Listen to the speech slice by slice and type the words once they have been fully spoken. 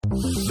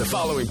The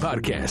following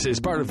podcast is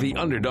part of the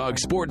Underdog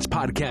Sports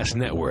Podcast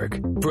Network.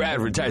 For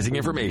advertising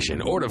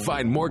information or to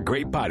find more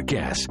great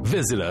podcasts,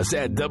 visit us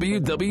at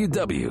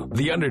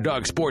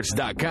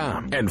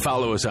www.theunderdogsports.com and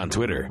follow us on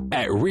Twitter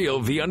at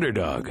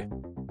RealTheUnderdog.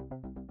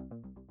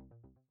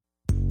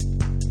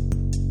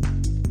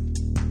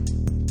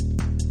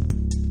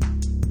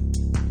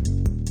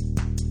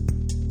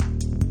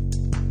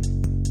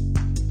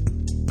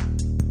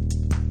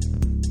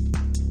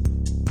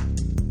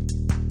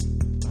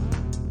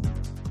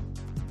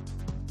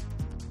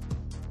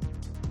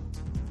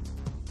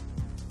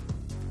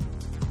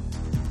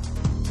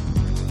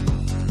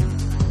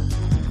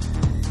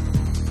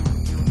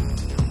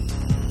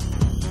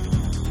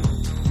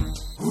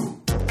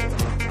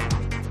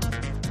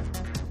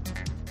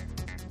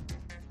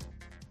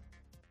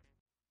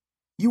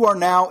 You are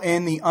now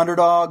in the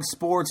Underdog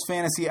Sports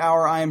Fantasy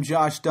Hour. I am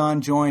Josh Dunn,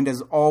 joined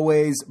as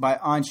always by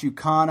Anshu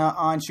Khanna.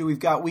 Anshu, we've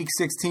got Week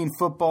 16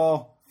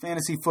 football,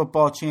 fantasy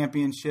football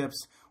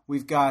championships.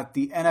 We've got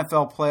the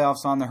NFL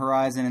playoffs on the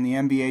horizon, and the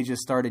NBA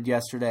just started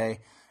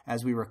yesterday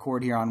as we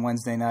record here on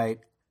Wednesday night.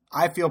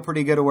 I feel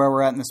pretty good at where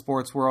we're at in the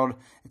sports world.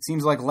 It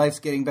seems like life's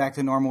getting back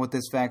to normal with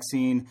this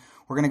vaccine.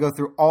 We're going to go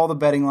through all the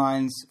betting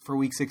lines for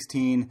Week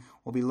 16.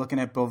 We'll be looking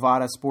at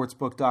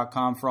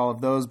bovadasportsbook.com for all of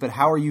those. But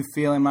how are you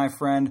feeling, my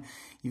friend?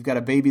 You've got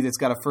a baby that's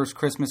got a first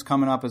Christmas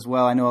coming up as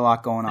well. I know a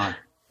lot going on.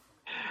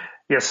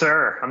 Yes,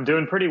 sir. I'm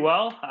doing pretty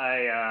well.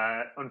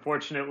 I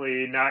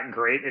unfortunately not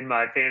great in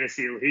my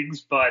fantasy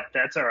leagues, but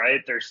that's all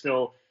right. They're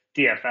still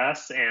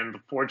DFS, and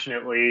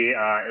fortunately,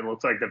 it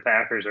looks like the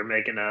Packers are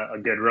making a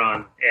good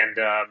run. And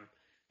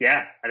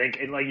yeah, I think,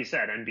 like you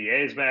said,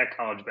 NBA is back,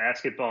 college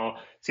basketball.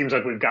 Seems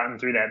like we've gotten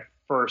through that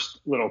first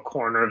little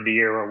corner of the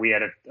year where we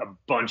had a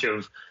bunch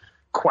of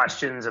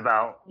questions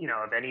about,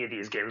 if any of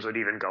these games would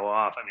even go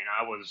off. I mean,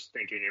 I was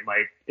thinking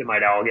it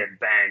might all get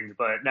banged,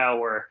 but now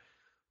we're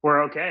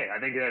okay. I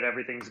think that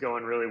everything's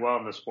going really well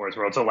in the sports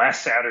world. So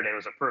last Saturday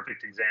was a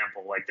perfect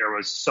example. Like, there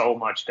was so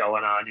much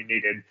going on. You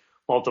needed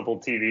multiple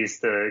TVs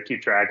to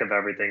keep track of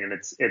everything, and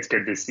it's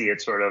good to see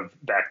it sort of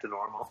back to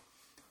normal.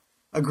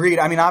 Agreed.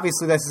 I mean,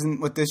 obviously this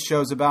isn't what this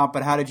show's about,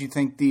 but how did you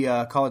think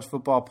the college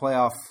football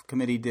playoff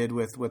committee did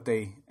with what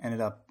they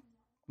ended up,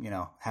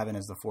 having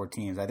as the 4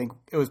 teams? I think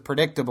it was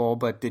predictable,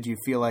 but did you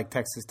feel like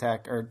Texas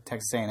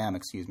A&M,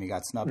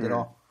 got snubbed at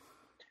all?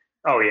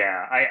 Oh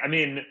yeah. I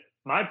mean,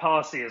 my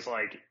policy is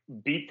like,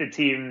 beat the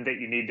team that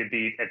you need to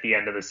beat at the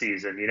end of the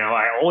season.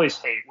 I always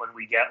hate when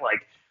we get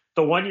like,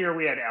 the one year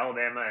we had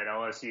Alabama at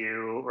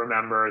LSU,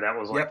 remember, that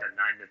was like a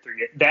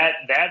 9-3.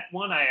 That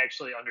one I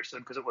actually understood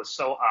because it was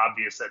so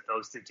obvious that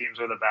those two teams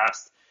were the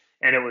best,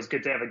 and it was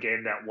good to have a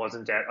game that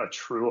wasn't at a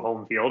true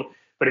home field.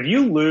 But if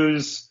you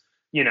lose,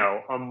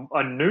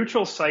 a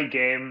neutral site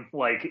game,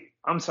 like,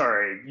 I'm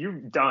sorry, you're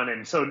done.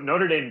 And so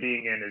Notre Dame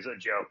being in is a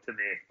joke to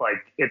me.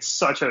 Like, it's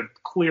such a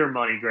clear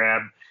money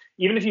grab.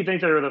 Even if you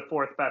think they were the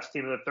 4th best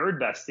team or the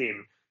 3rd best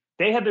team,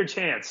 they had their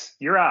chance.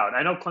 You're out.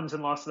 I know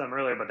Clemson lost to them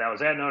earlier, but that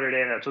was at Notre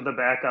Dame. That's with the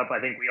backup. I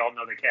think we all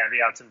know the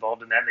caveats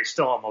involved in that. And they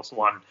still almost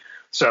won.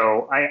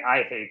 So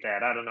I hate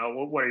that. I don't know.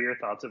 What are your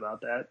thoughts about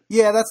that?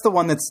 Yeah, that's the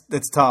one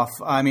that's tough.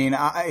 I mean,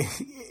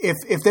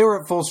 if they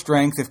were at full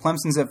strength, if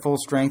Clemson's at full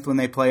strength when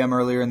they play them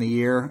earlier in the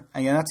year,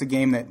 that's a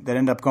game that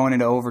ended up going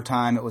into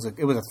overtime. It was a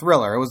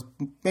thriller. It was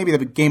maybe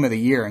the game of the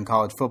year in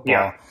college football.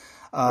 Yeah.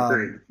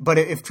 But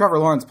if Trevor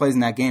Lawrence plays in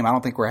that game, I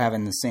don't think we're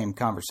having the same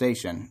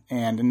conversation.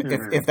 And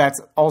if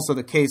that's also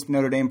the case,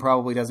 Notre Dame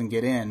probably doesn't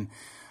get in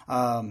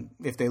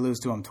if they lose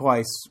to him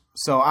twice.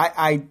 So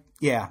I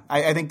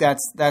think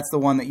that's the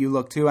one that you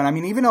look to. And I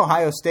mean, even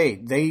Ohio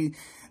State,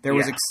 there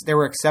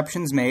were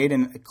exceptions made,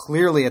 and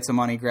clearly it's a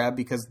money grab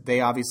because they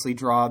obviously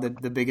draw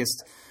the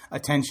biggest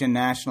attention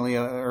nationally,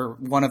 or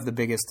one of the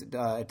biggest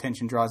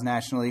attention draws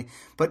nationally.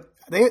 But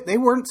they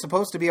weren't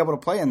supposed to be able to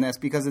play in this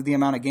because of the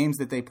amount of games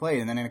that they played,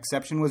 and then an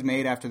exception was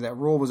made after that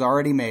rule was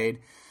already made.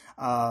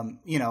 They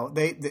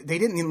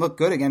didn't even look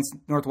good against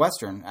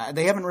Northwestern.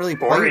 They haven't really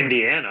played, or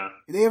Indiana.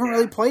 They haven't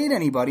really played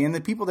anybody, and the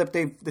teams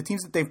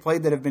that they've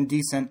played that have been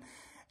decent,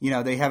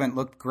 they haven't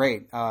looked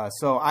great.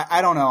 So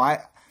I don't know.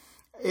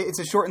 It's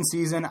a shortened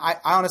season. I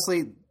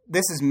honestly,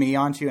 this is me,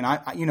 Anshu, and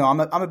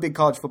I'm a big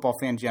college football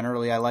fan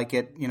generally. I like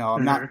it.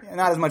 I'm not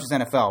as much as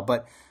NFL,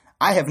 but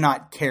I have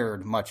not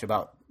cared much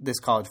about this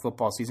college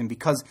football season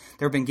because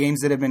there have been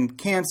games that have been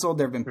canceled.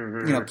 There have been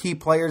key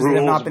players that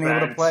have not been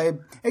able to play.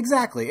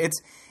 Exactly.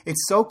 It's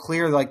so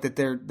clear like that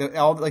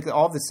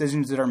all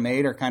decisions that are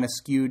made are kind of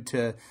skewed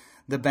to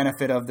the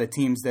benefit of the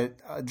teams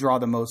that draw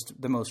the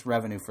most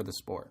revenue for the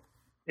sport.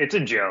 It's a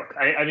joke.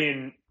 I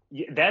mean,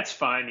 that's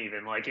fine.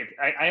 Even like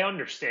I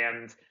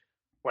understand.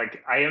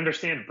 Like, I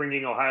understand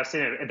bringing Ohio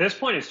State in. At this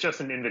point, it's just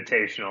an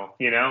invitational.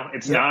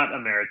 It's not a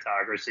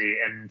meritocracy,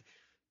 and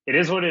it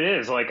is what it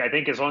is. Like, I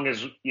think as long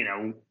as,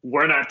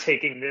 we're not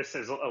taking this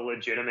as a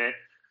legitimate,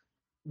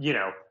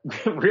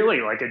 really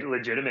like a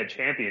legitimate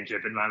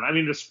championship in my mind. I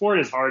mean, the sport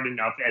is hard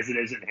enough as it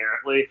is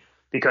inherently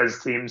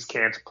because teams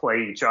can't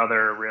play each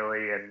other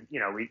really. And,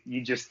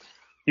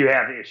 you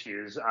have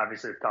issues,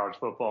 obviously, with college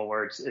football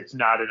where it's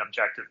not an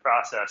objective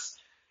process.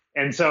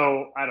 And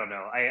so I don't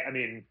know. I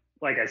mean,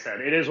 like I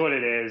said, it is what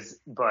it is.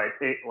 But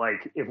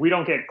if we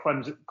don't get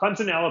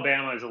Clemson,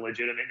 Alabama is a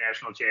legitimate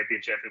national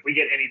championship. If we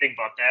get anything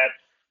but that,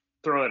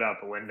 throw it out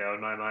the window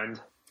in my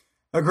mind.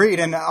 Agreed.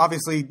 And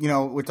obviously,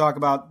 we talk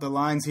about the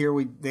lines here.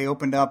 They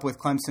opened up with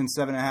Clemson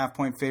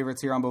 7.5-point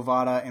favorites here on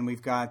Bovada, and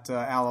we've got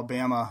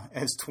Alabama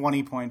as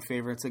 20-point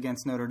favorites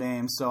against Notre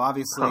Dame. So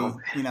obviously,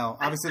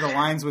 obviously the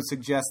lines would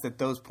suggest that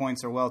those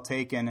points are well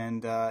taken.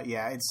 And I'll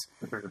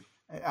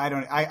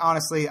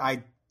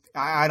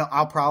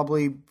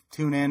probably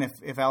tune in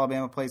if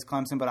Alabama plays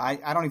Clemson, but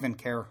I don't even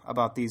care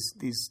about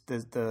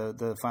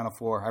the Final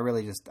Four.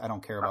 I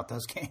don't care about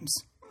those games.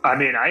 I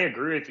mean, I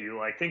agree with you.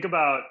 Like, think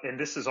about, and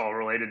this is all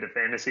related to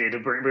fantasy,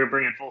 we're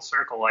bringing full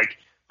circle. Like,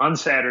 on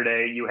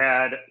Saturday, you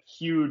had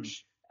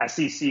huge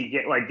SEC,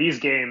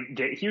 huge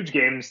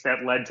games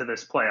that led to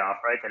this playoff,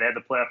 right? That had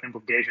the playoff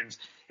implications.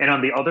 And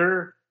on the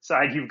other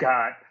side, you've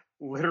got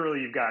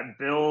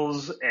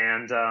Bills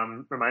and,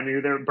 remind me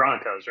who they're,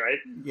 Broncos, right?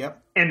 Yep.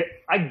 And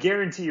I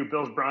guarantee you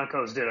Bills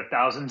Broncos did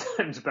 1,000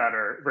 times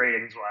better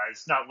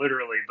ratings-wise. Not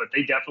literally, but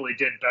they definitely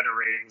did better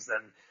ratings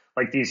than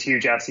like these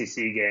huge SEC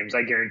games,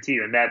 I guarantee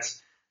you. And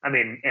that's,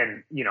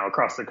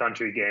 across the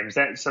country games.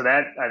 That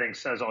I think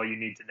says all you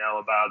need to know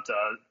about,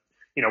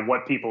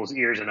 what people's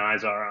ears and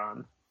eyes are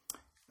on.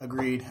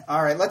 Agreed.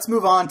 All right, let's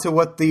move on to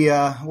what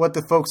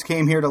the folks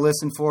came here to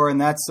listen for,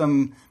 and that's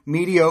some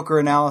mediocre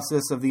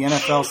analysis of the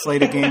NFL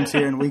slate of games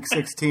here in Week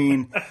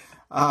 16. No,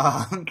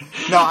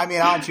 I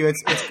mean, Anshu,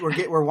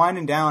 we're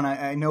winding down.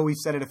 I know we've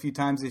said it a few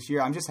times this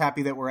year. I'm just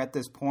happy that we're at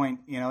this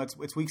point.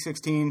 It's Week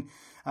 16.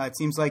 It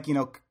seems like,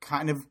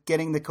 kind of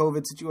getting the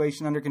COVID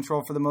situation under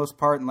control for the most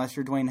part, unless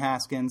you're Dwayne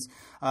Haskins.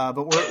 But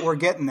we're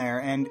getting there,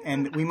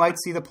 and we might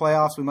see the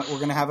playoffs. We're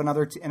going to have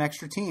an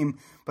extra team,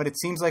 but it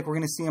seems like we're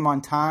going to see them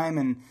on time.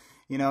 And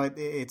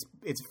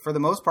it's for the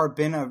most part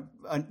been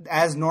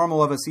as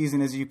normal of a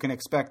season as you can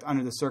expect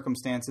under the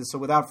circumstances. So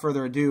without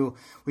further ado,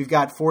 we've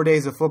got 4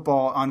 days of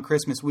football on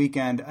Christmas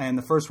weekend, and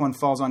the first one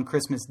falls on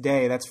Christmas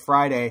Day. That's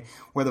Friday,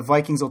 where the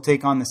Vikings will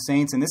take on the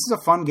Saints, and this is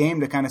a fun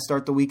game to kind of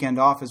start the weekend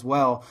off as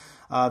well.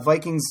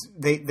 Vikings,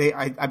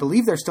 I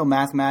believe they're still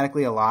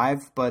mathematically alive,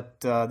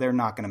 but they're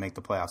not going to make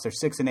the playoffs. They're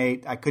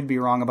 6-8. I could be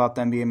wrong about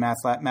them being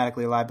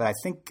mathematically alive, but I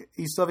think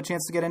you still have a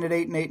chance to get into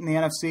 8-8 in the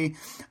NFC.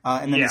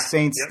 And then the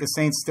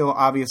Saints still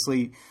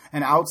obviously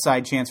an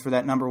outside chance for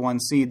that number one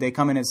seed. They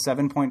come in as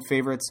 7-point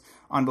favorites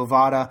on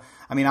Bovada.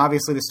 I mean,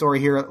 obviously the story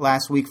here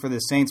last week for the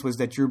Saints was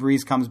that Drew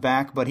Brees comes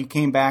back, but he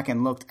came back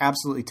and looked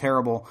absolutely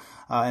terrible.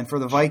 And for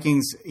the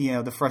Vikings,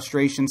 the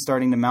frustration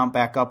starting to mount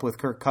back up with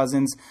Kirk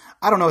Cousins.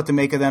 I don't know what to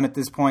make of them at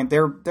this point.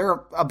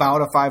 They're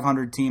about a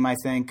 500 team, I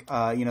think.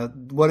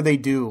 What do they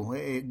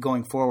do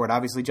going forward?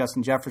 Obviously,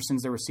 Justin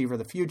Jefferson's the receiver of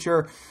the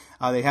future.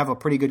 They have a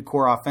pretty good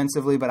core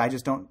offensively, but I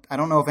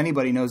don't know if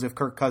anybody knows if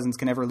Kirk Cousins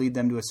can ever lead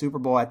them to a Super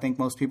Bowl. I think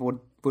most people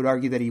would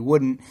argue that he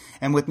wouldn't.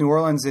 And with New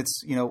Orleans,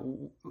 it's,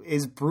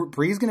 is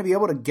Brees going to be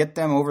able to get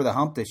them over the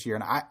hump this year?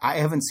 And I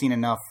haven't seen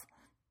enough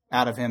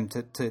out of him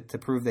to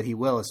prove that he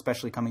will,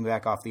 especially coming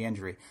back off the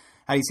injury.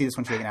 How do you see this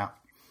one shaking out?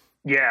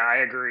 Yeah, I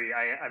agree.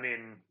 I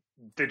mean,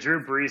 the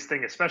Drew Brees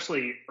thing,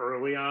 especially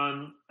early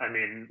on,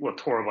 looked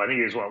horrible. I think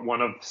he was,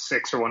 1 of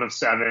 6 or 1 of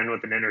 7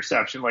 with an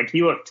interception. Like,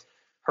 he looked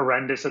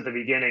horrendous at the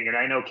beginning. And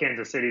I know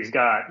Kansas City's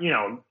got,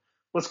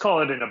 let's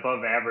call it an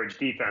above average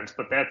defense,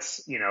 but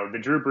that's, the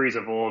Drew Brees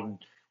of old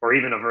or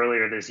even of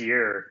earlier this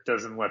year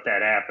doesn't let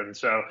that happen.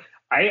 So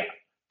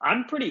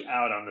I'm pretty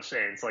out on the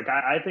Saints. Like,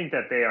 I think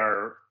that they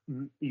are,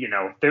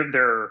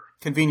 they're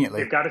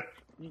conveniently, they've got to,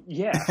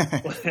 yeah,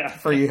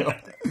 for you.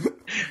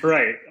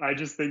 Right. I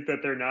just think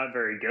that they're not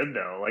very good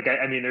though. Like,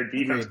 their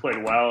defense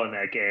played well in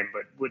that game,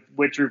 but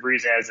with Drew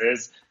Brees as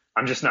is,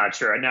 I'm just not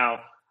sure.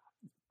 Now,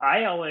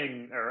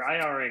 IRing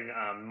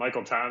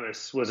Michael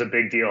Thomas was a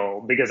big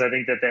deal because I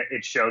think that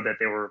it showed that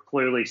they were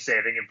clearly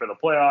saving him for the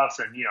playoffs,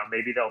 and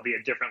maybe they'll be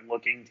a different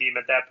looking team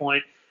at that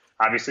point.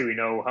 Obviously, we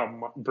know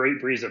how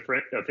Brees'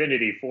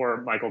 affinity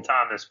for Michael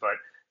Thomas, but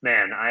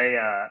man,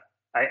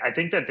 I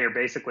think that they're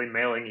basically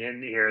mailing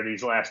in here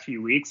these last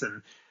few weeks,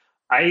 and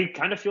I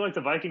kind of feel like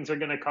the Vikings are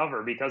going to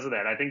cover because of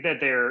that. I think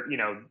that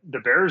the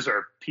Bears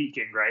are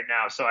peaking right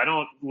now, so I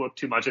don't look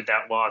too much at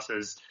that loss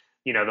as,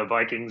 the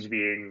Vikings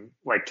being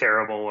like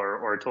terrible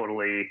or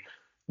totally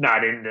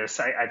not in this.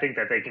 I think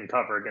that they can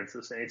cover against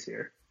the Saints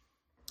here.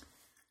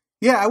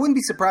 Yeah, I wouldn't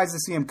be surprised to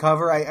see him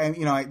cover. I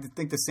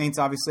think the Saints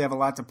obviously have a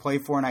lot to play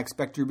for, and I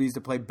expect Drew Brees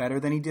to play better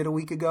than he did a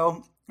week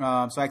ago. So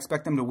I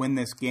expect them to win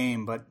this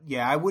game. But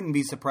yeah, I wouldn't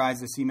be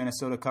surprised to see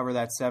Minnesota cover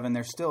that 7.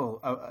 They're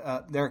still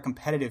they're a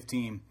competitive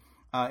team,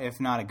 if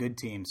not a good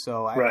team.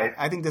 So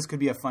I think this could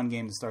be a fun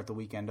game to start the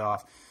weekend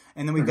off.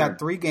 And then we've got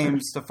 3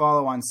 games to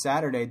follow on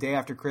Saturday, day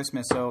after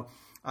Christmas. So,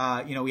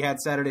 we had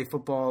Saturday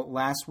football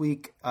last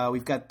week.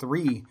 We've got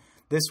 3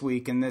 this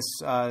week, and this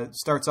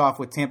starts off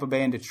with Tampa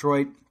Bay and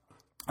Detroit.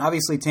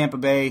 Obviously, Tampa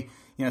Bay,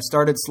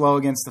 started slow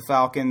against the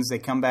Falcons. They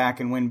come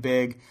back and win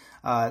big.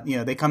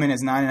 They come in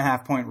as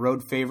 9.5-point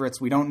road favorites.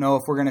 We don't know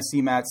if we're going to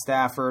see Matt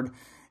Stafford.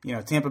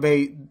 Tampa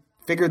Bay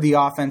figured the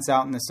offense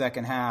out in the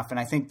second half. And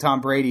I think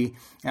Tom Brady,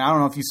 and I don't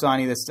know if you saw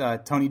any of this,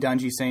 Tony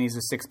Dungy saying he's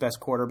the sixth best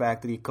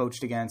quarterback that he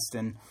coached against.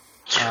 And,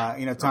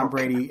 Tom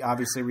Brady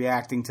obviously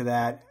reacting to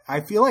that.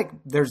 I feel like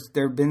there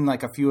have been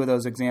like a few of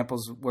those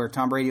examples where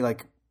Tom Brady,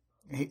 like,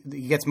 he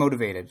gets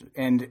motivated,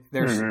 and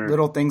there's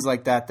little things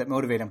like that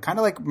motivate him. Kind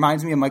of like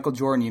reminds me of Michael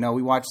Jordan.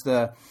 We watched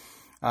the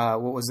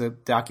what was the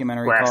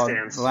documentary called?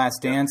 The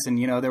Last Dance. And,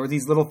 there were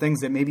these little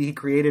things that maybe he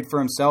created for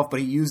himself,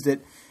 but he used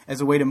it as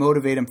a way to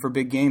motivate him for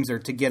big games or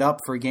to get up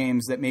for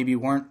games that maybe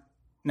weren't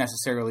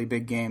necessarily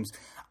big games.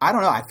 I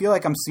don't know. I feel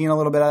like I'm seeing a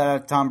little bit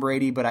out of Tom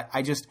Brady, but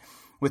I just,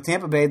 with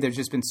Tampa Bay, there's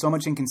just been so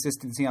much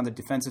inconsistency on the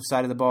defensive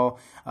side of the ball.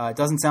 It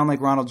doesn't sound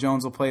like Ronald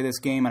Jones will play this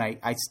game, and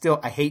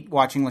I hate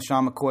watching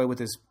LaShawn McCoy with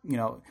his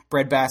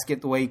breadbasket,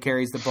 the way he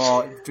carries the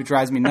ball. It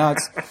drives me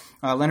nuts.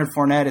 Leonard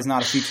Fournette is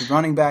not a featured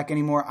running back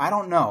anymore. I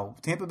don't know.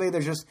 Tampa Bay,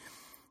 there's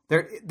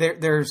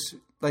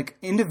like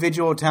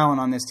individual talent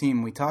on this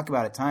team. We talk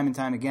about it time and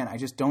time again. I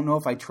just don't know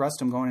if I trust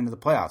them going into the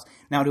playoffs.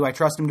 Now, do I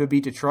trust them to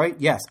beat Detroit?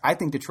 Yes. I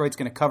think Detroit's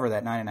going to cover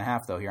that 9.5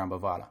 though here on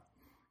Bovada.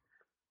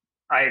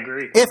 I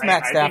agree. If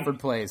Matt Stafford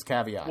plays,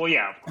 caveat. Well,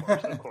 yeah,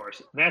 of course.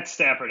 Matt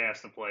Stafford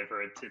has to play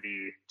for it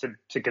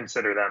to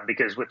consider them,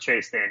 because with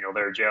Chase Daniel,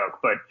 they're a joke.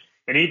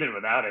 And even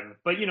without him,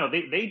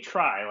 they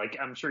try. Like,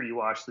 I'm sure you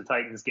watched the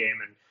Titans game,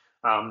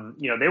 and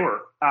they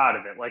were out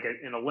of it. Like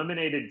an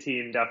eliminated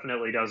team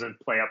definitely doesn't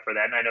play up for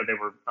that. And I know they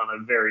were on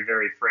a very,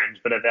 very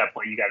fringe, but at that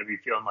point, you got to be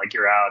feeling like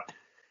you're out.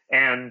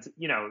 And,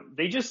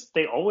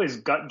 they always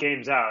gut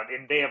games out,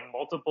 and they have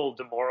multiple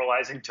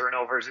demoralizing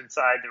turnovers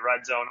inside the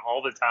red zone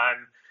all the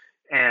time.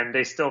 And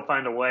they still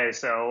find a way.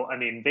 So,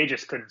 they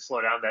just couldn't slow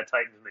down that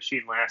Titans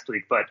machine last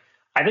week. But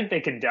I think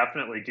they can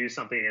definitely do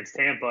something against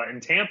Tampa. And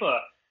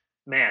Tampa,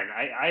 man,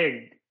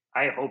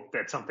 I hope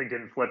that something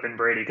didn't flip in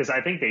Brady, because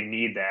I think they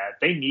need that.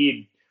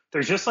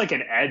 There's just like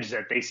an edge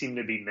that they seem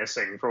to be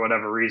missing for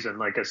whatever reason,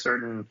 like a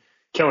certain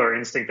killer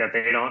instinct that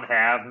they don't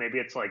have. Maybe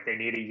it's like they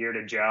need a year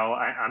to gel.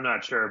 I'm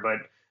not sure, but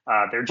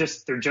they're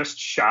just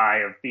shy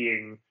of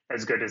being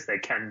as good as they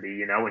can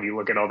be, when you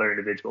look at all their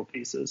individual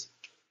pieces.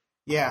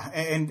 Yeah,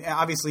 and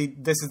obviously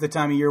this is the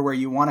time of year where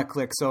you want to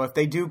click. So if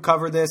they do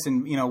cover this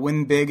and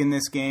win big in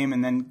this game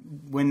and then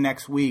win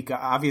next week,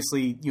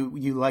 obviously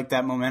you like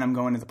that momentum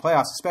going into the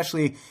playoffs.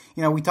 Especially,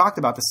 we talked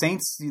about the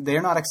Saints.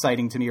 They're not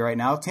exciting to me right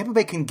now. Tampa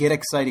Bay can get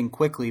exciting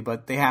quickly,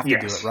 but they have to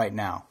do it right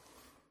now.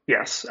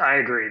 Yes, I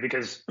agree,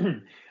 because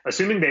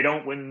assuming they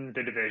don't win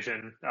the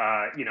division,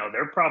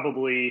 they're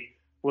probably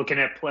looking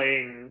at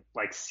playing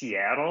like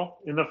Seattle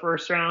in the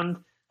first round.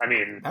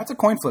 That's a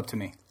coin flip to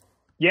me.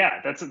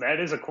 Yeah, that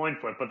is a coin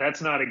flip, but that's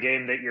not a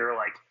game that you're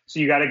like, so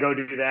you got to go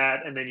do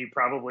that, and then you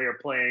probably are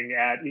playing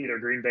at either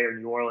Green Bay or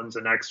New Orleans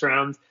the next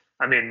round.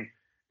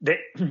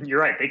 You're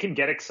right, they can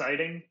get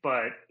exciting,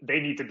 but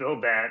they need to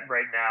build that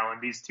right now in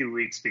these 2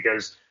 weeks,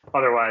 because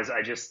otherwise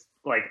I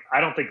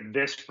don't think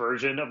this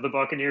version of the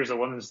Buccaneers, the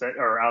ones that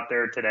are out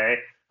there today,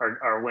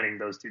 are winning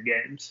those two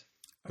games.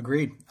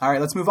 Agreed. All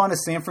right, let's move on to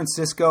San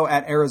Francisco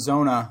at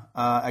Arizona.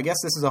 I guess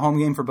this is a home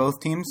game for both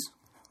teams.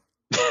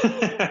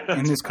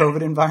 In this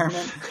COVID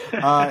environment.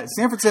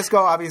 San Francisco,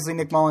 obviously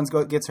Nick Mullins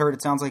gets hurt.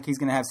 It sounds like he's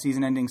going to have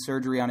season-ending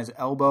surgery on his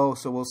elbow,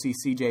 so we'll see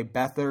C.J.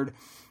 Beathard.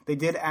 They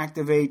did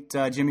activate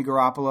Jimmy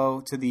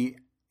Garoppolo to the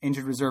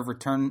injured reserve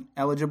return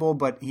eligible,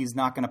 but he's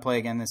not going to play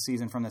again this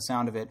season from the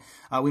sound of it.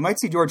 We might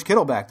see George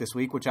Kittle back this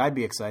week, which I'd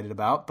be excited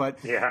about. But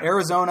yeah.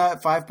 Arizona,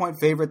 5-point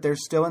favorite. They're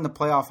still in the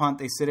playoff hunt.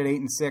 They sit at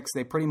 8-6.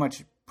 They pretty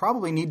much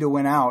probably need to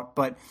win out,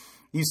 but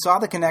you saw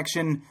the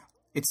connection.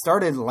 It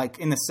started like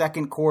in the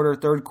second quarter,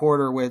 third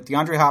quarter with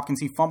DeAndre Hopkins.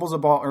 He fumbles the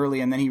ball early,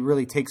 and then he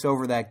really takes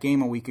over that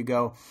game a week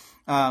ago.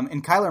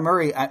 And Kyler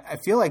Murray, I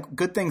feel like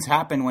good things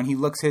happen when he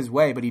looks his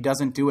way, but he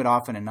doesn't do it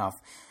often enough.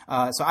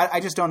 So I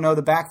just don't know.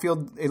 The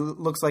backfield, it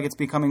looks like it's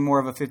becoming more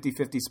of a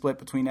 50-50 split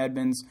between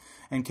Edmonds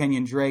and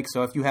Kenyon Drake.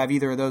 So if you have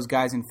either of those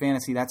guys in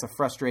fantasy, that's a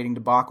frustrating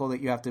debacle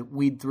that you have to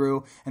weed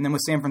through. And then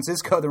with San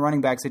Francisco, the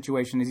running back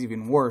situation is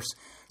even worse.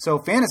 So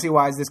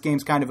fantasy-wise, this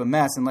game's kind of a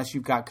mess unless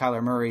you've got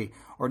Kyler Murray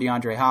or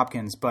DeAndre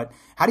Hopkins. But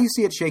how do you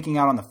see it shaking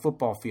out on the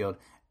football field?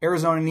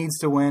 Arizona needs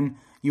to win.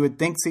 You would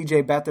think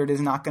C.J. Beathard is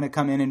not going to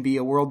come in and be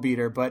a world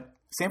beater, but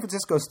San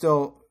Francisco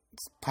still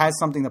has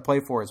something to play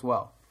for as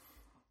well.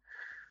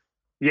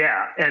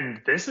 Yeah,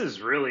 and this is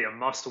really a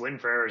must-win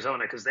for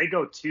Arizona because they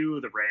go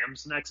to the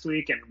Rams next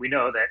week, and we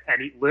know that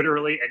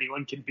literally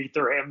anyone can beat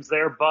the Rams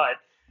there, but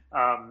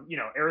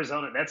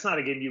Arizona, that's not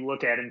a game you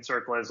look at and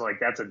circle as like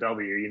that's a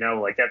W,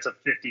 like that's a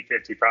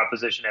 50-50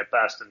 proposition at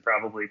best and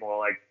probably more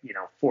like,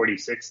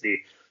 40-60.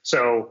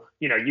 So,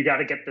 you got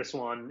to get this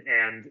one.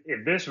 And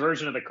if this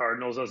version of the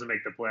Cardinals doesn't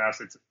make the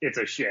playoffs, it's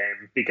a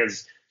shame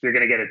because you're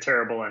going to get a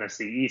terrible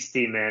NFC East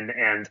team in,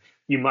 and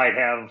you might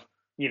have,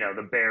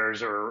 the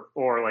Bears or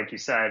like you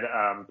said,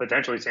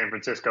 potentially San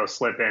Francisco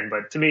slip in.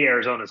 But to me,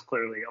 Arizona is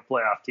clearly a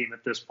playoff team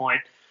at this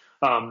point.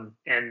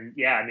 And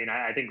yeah,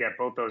 I think that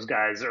both those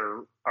guys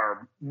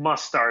are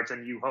must starts,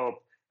 and you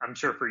hope I'm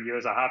sure for you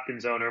as a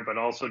Hopkins owner, but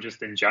also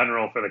just in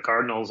general for the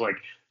Cardinals, like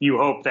you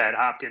hope that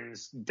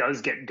Hopkins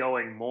does get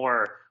going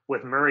more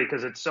with Murray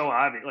because it's so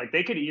obvious. Like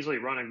they could easily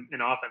run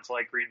an offense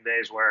like Green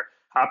Bay's where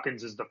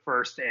Hopkins is the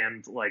first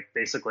and like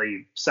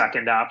basically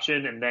second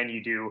option, and then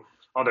you do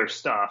other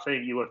stuff.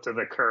 And you look to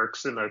the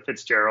Kirks and the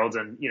Fitzgeralds,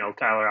 and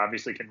Kyler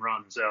obviously can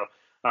run. So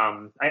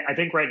I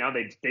think right now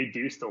they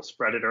do still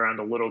spread it around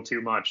a little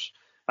too much.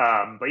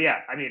 But yeah,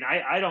 I mean,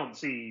 I don't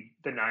see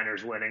the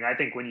Niners winning. I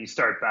think when you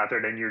start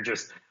Beathard and you're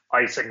just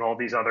icing all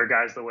these other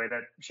guys the way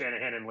that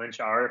Shanahan and Lynch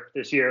are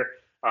this year,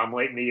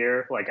 late in the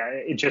year, like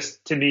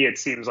to me, it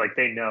seems like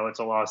they know it's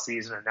a lost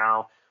season, and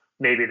now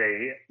maybe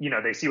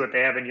they see what they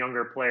have in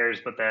younger players,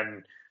 but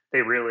then they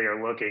really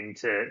are looking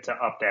to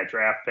up that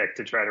draft pick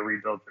to try to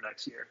rebuild for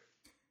next year.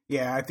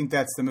 Yeah, I think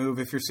that's the move.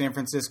 If you're San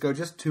Francisco,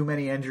 just too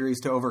many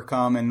injuries to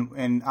overcome,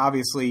 and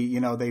obviously,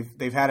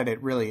 they've had it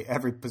at really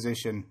every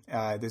position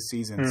this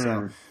season,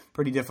 so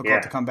pretty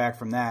difficult to come back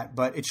from that.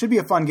 But it should be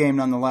a fun game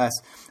nonetheless.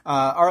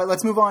 All right,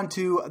 let's move on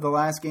to the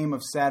last game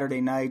of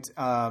Saturday night.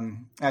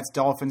 That's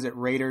Dolphins at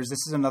Raiders.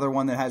 This is another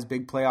one that has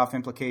big playoff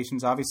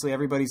implications. Obviously,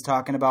 everybody's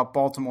talking about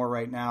Baltimore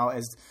right now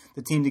as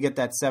the team to get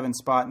that 7th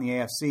spot in the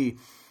AFC.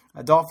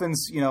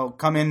 Dolphins,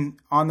 come in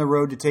on the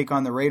road to take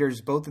on the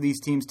Raiders. Both of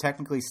these teams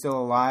technically still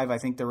alive. I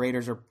think the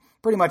Raiders are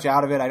pretty much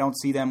out of it. I don't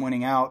see them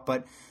winning out.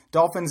 But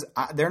Dolphins,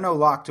 they're no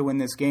lock to win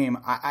this game.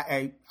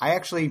 I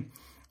actually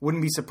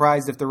wouldn't be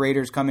surprised if the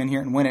Raiders come in here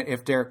and win it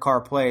if Derek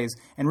Carr plays.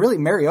 And really,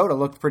 Mariota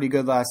looked pretty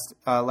good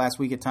last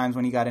week at times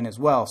when he got in as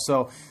well.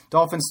 So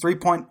Dolphins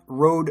 3-point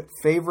road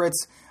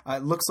favorites.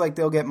 It looks like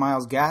they'll get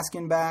Myles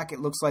Gaskin back.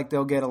 It looks like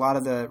they'll get a lot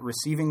of the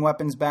receiving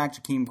weapons back,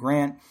 Jakeem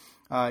Grant.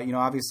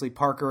 Obviously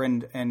Parker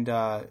and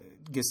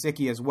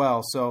Gesicki as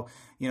well. So,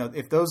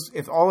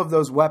 if all of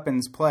those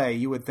weapons play,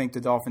 you would think the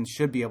Dolphins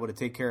should be able to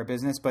take care of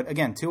business. But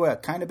again, Tua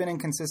kind of been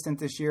inconsistent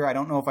this year. I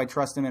don't know if I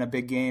trust him in a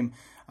big game.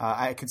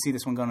 I could see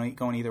this one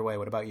going either way.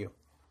 What about you?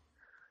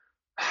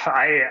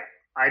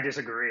 I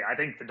disagree. I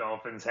think the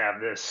Dolphins have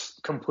this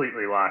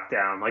completely locked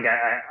down. Like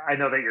I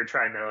know that you're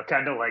trying to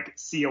kind of like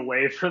see a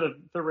way for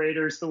the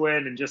Raiders to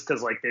win, and just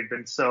because like they've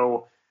been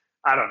so,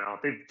 I don't know,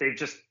 they've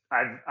just.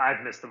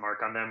 I've missed the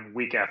mark on them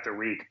week after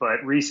week,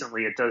 but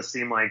recently it does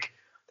seem like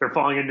they're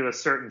falling into a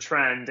certain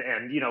trend.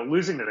 And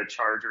losing to the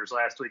Chargers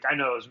last week, I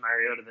know it was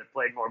Mariota that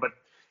played more, but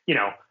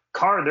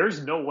Carr,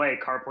 there's no way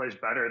Carr plays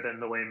better than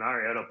the way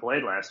Mariota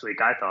played last week.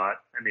 I thought.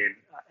 I mean,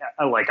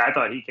 I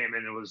thought he came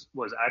in and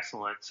was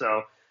excellent.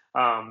 So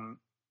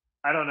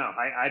I don't know.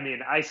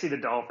 I see the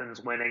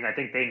Dolphins winning. I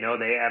think they know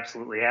they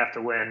absolutely have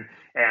to win.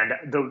 And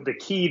the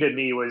key to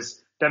me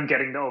was them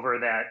getting over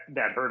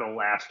that hurdle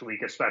last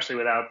week, especially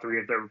without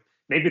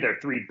their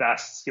three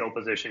best skill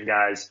position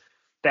guys.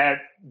 That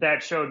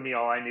showed me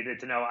all I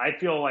needed to know. I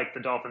feel like the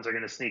Dolphins are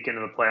going to sneak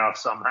into the playoffs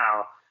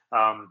somehow.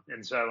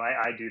 And so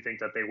I do think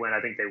that they win. I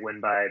think they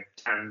win by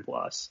 10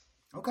 plus.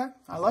 Okay,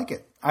 I like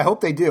it. I hope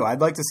they do.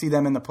 I'd like to see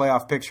them in the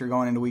playoff picture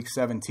going into Week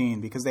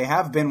 17 because they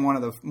have been one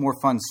of the more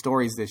fun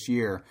stories this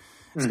year,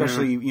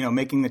 especially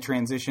making the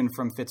transition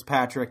from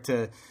Fitzpatrick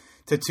to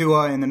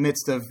Tua in the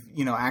midst of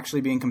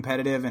actually being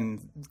competitive and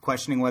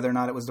questioning whether or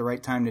not it was the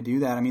right time to do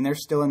that. I mean, they're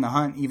still in the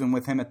hunt even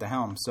with him at the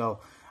helm. So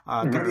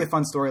going to be a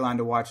fun storyline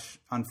to watch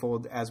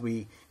unfold as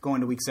we go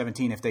into Week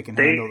 17 if they can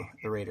handle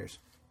the Raiders.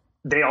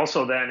 They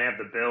also then have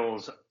the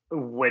Bills,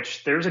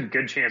 which there's a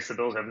good chance the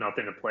Bills have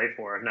nothing to play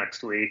for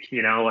next week.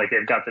 Like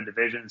they've got the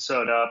division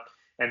sewed up,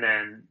 and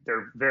then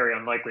they're very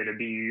unlikely to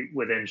be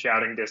within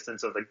shouting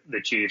distance of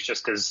the Chiefs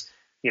just because,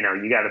 you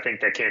got to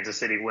think that Kansas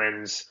City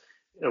wins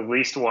at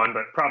least one,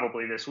 but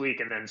probably this week.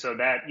 And then so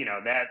that,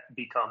 that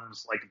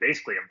becomes like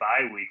basically a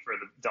bye week for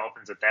the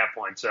Dolphins at that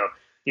point. So,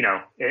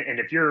 and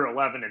if you're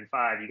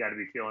 11-5, you got to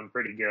be feeling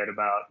pretty good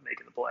about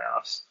making the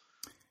playoffs.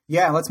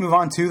 Yeah, let's move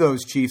on to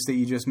those Chiefs that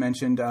you just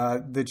mentioned.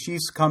 The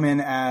Chiefs come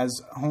in as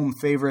home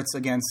favorites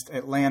against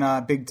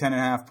Atlanta, big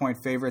 10.5-point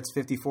favorites.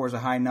 54 is a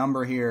high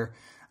number here.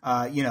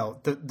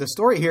 The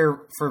story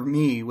here for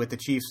me with the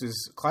Chiefs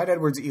is Clyde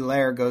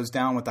Edwards-Helaire goes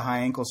down with the high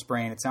ankle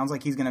sprain. It sounds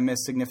like he's going to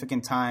miss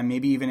significant time,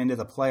 maybe even into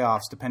the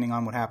playoffs, depending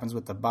on what happens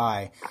with the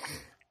bye.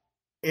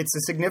 It's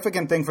a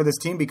significant thing for this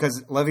team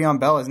because Le'Veon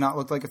Bell has not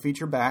looked like a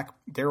feature back.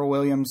 Darrell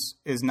Williams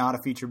is not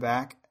a feature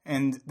back.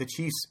 And the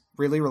Chiefs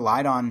really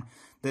relied on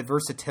the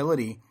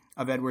versatility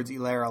of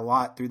Edwards-Helaire a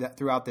lot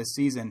throughout this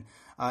season.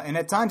 And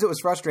at times it was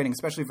frustrating,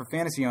 especially for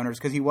fantasy owners,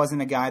 because he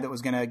wasn't a guy that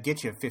was going to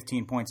get you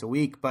 15 points a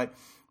week. But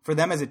for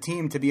them as a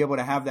team to be able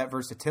to have that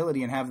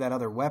versatility and have that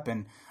other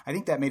weapon, I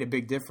think that made a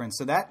big difference.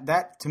 So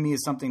that to me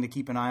is something to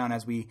keep an eye on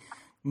as we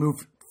move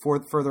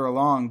further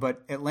along.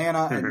 But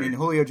Atlanta, I mean,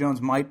 Julio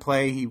Jones might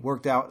play. He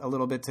worked out a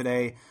little bit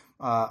today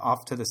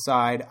off to the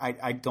side.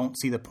 I don't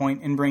see the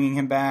point in bringing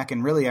him back.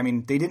 And really, I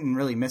mean, they didn't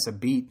really miss a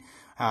beat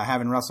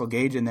having Russell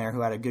Gage in there,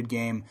 who had a good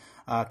game.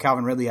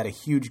 Calvin Ridley had a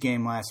huge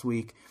game last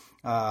week.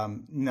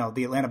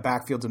 The Atlanta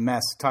backfield's a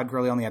mess. Todd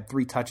Gurley only had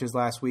 3 touches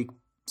last week.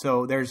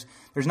 So there's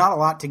not a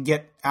lot to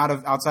get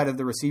outside of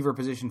the receiver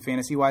position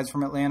fantasy-wise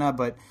from Atlanta,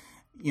 but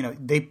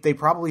they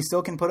probably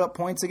still can put up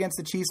points against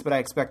the Chiefs, but I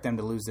expect them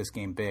to lose this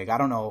game big. I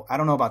don't know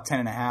about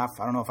 10.5. I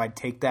don't know if I'd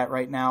take that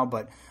right now,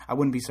 but I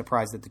wouldn't be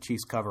surprised that the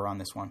Chiefs cover on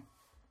this one.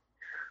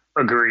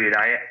 Agreed.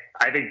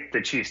 I think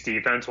the Chiefs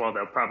defense, while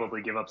they'll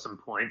probably give up some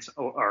points,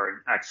 are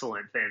an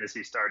excellent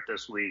fantasy start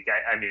this week.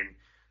 I mean,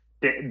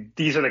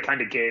 these are the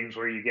kind of games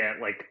where you get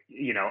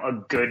a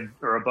good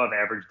or above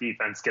average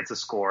defense gets a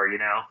score,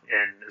 and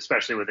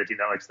especially with a team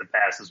that likes to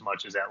pass as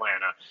much as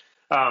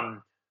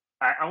Atlanta.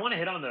 I want to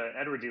hit on the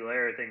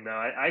Edwards-Helaire thing, though.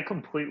 I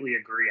completely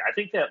agree. I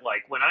think that,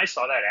 when I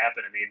saw that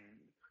happen, I mean,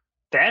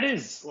 that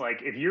is,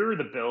 if you're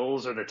the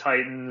Bills or the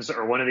Titans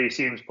or one of these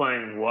teams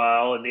playing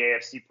well in the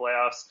AFC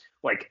playoffs,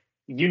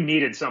 you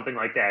needed something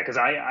like that. Because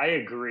I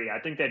agree. I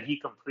think that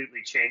he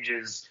completely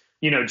changes,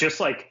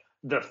 just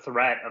the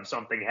threat of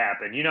something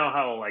happen. You know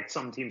how,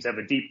 some teams have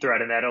a deep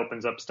threat and that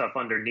opens up stuff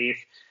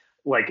underneath?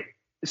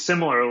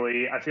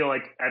 Similarly, I feel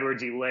like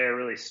Edwards-Helaire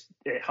really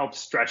it helps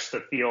stretch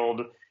the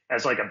field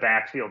as a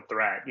backfield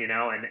threat,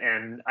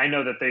 and I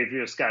know that they've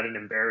just got an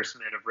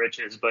embarrassment of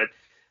riches, but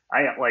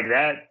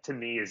that to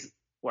me is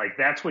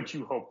that's what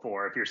you hope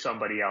for if you're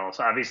somebody else.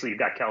 Obviously you've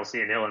got Kelsey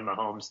and Hill and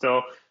Mahomes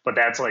still, but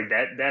that's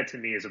that to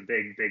me is a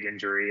big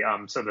injury.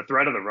 So the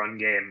threat of the run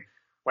game,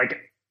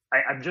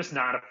 I'm just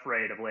not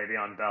afraid of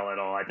Le'Veon Bell at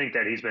all. I think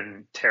that he's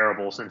been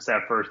terrible since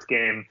that first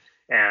game.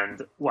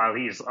 And while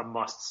he's a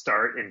must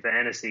start in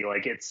fantasy,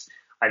 I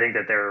think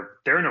that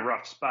they're in a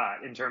rough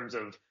spot in terms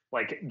of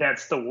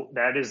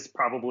that is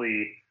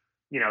probably,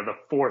 the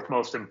fourth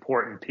most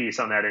important piece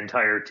on that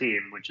entire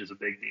team, which is a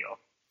big deal.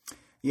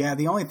 Yeah,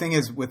 the only thing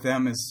is with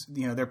them is,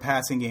 their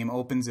passing game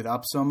opens it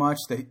up so much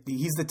that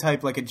he's the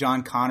type like a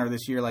John Connor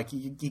this year.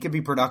 He could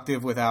be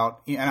productive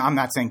without – and I'm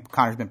not saying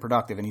Connor's been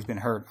productive and he's been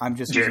hurt. I'm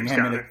just using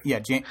him.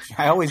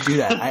 I always do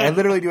that. I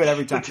literally do it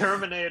every time. The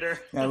Terminator.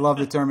 Yeah, I love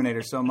the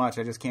Terminator so much.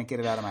 I just can't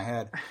get it out of my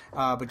head.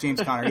 But James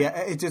Conner, yeah,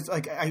 it's just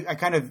I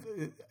kind of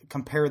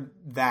compare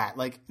that.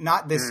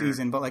 Not this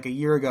season, but a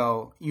year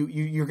ago,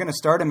 you're going to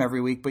start him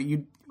every week, but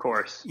of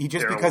course,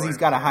 because he's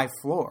got a high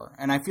floor.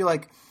 And I feel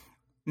like –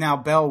 now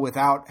Bell,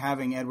 without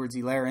having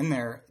Edwards-Helaire in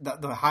there,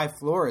 the high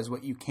floor is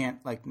what you can't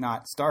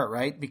not start,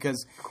 right?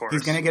 Because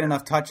he's going to get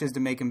enough touches to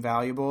make him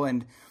valuable,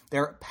 and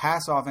their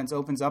pass offense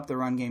opens up the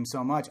run game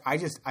so much.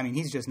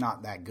 He's just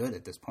not that good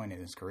at this point in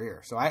his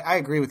career. So I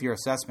agree with your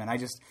assessment.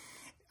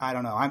 I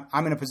don't know.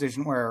 I'm in a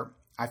position where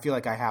I feel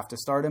like I have to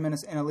start him in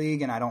a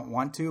league, and I don't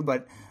want to,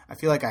 but I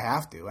feel like I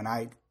have to. And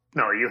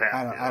no, you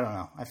have to. I don't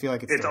know. I feel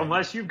like it's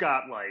unless you've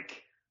got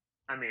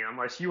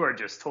unless you are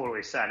just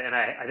totally set, and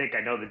I think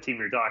I know the team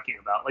you're talking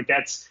about.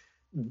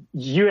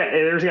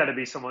 There's got to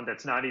be someone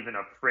that's not even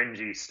a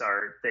fringy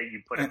start that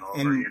you put him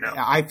over.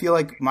 I feel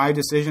like my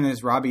decision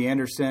is Robbie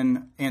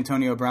Anderson,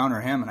 Antonio Brown, or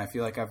him, and I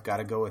feel like I've got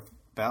to go with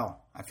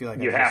Bell. I feel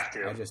like you have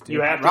to. I just do.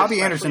 You have Robbie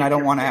Anderson, I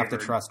don't want to have to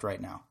trust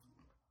right now.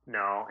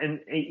 No,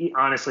 and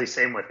honestly,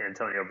 same with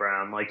Antonio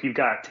Brown. You've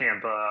got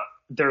Tampa;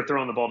 they're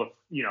throwing the ball to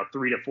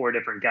 3 to 4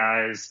 different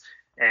guys.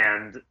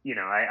 And,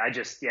 I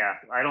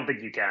don't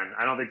think you can.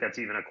 I don't think that's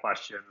even a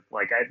question.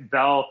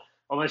 Bell,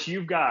 unless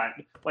you've got,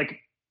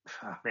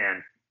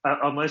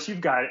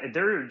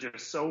 there are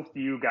just so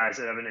few guys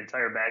that have an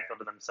entire backfield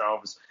to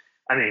themselves.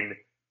 I mean,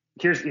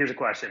 here's a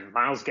question.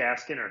 Myles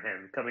Gaskin or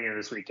him coming in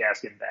this week,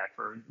 Gaskin back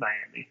for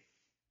Miami?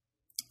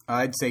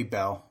 I'd say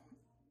Bell.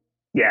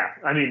 Yeah,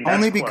 I mean,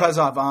 only because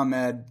of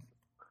Ahmed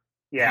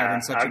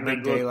having such a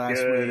good day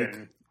last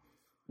week.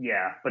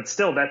 Yeah, but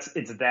still,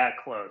 it's that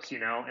close,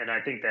 And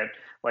I think that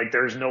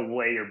there's no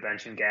way you're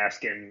benching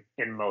Gaskin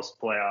in most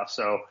playoffs.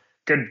 So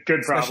good problem.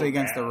 Especially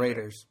against the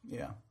Raiders.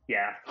 Yeah.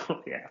 Yeah,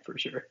 yeah, for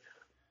sure.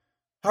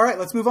 All right,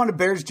 let's move on to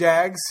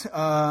Bears-Jags.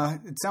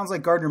 It sounds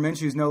like Gardner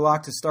Minshew's no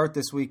lock to start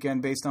this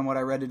weekend based on what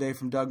I read today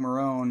from Doug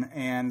Marrone.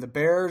 And the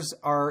Bears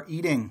are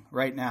eating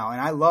right now.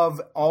 And I love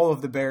all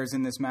of the Bears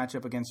in this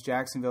matchup against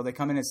Jacksonville. They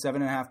come in at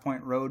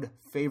 7.5-point road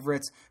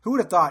favorites. Who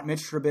would have thought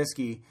Mitch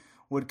Trubisky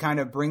would kind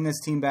of bring this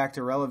team back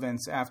to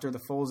relevance after the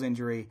Foles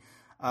injury?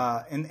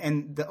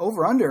 And the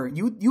over-under,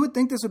 you would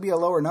think this would be a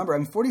lower number. I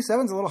mean,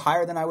 47 is a little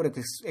higher than I would have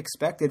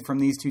expected from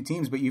these two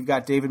teams, but you've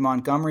got David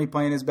Montgomery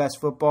playing his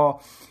best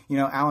football.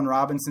 Allen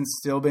Robinson's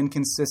still been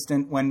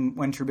consistent when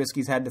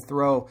Trubisky's had to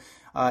throw.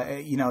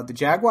 The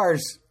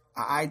Jaguars,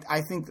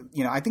 I think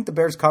the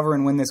Bears cover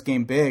and win this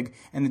game big,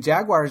 and the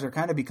Jaguars are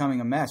kind of becoming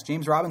a mess.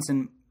 James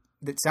Robinson,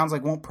 that sounds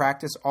like won't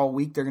practice all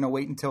week. They're going to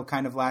wait until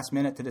kind of last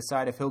minute to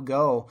decide if he'll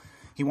go.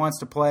 He wants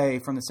to play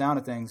from the sound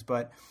of things,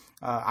 but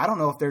I don't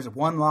know if there's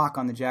one lock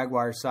on the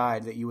Jaguars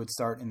side that you would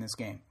start in this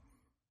game.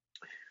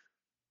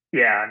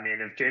 Yeah, I mean,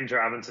 if James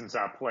Robinson's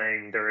not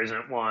playing, there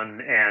isn't one,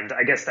 and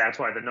I guess that's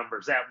why the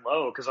number's that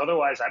low. Because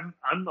otherwise,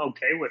 I'm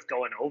okay with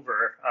going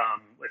over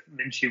if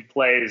Minshew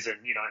plays and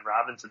and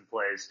Robinson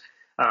plays.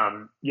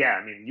 Yeah,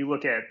 I mean, you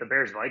look at the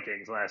Bears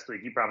Vikings last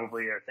week, you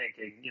probably are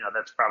thinking,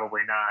 that's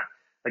probably not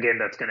a game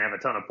that's going to have a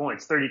ton of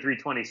points,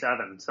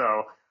 33-27.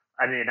 So,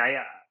 I mean,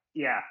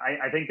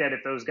 I think that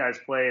if those guys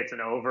play, it's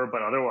an over,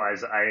 but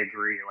otherwise I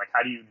agree.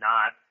 How do you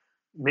not?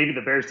 Maybe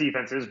the Bears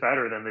defense is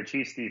better than the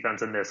Chiefs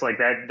defense in this.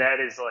 That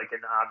is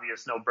an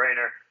obvious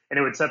no-brainer. and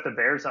it would set the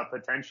Bears up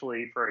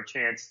potentially for a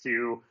chance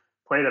to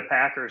play the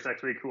Packers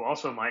next week, who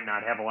also might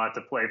not have a lot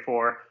to play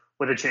for,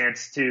 with a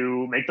chance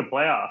to make the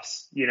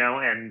playoffs,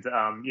 and,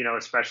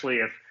 especially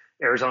if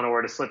Arizona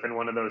were to slip in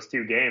one of those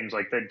two games,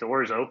 like the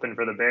door's open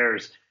for the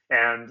Bears.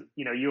 And,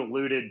 you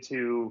alluded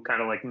to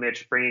kind of like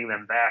Mitch bringing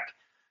them back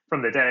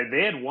from the dead.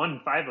 They had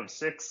won 5 of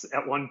 6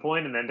 at one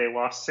point, and then they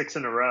lost 6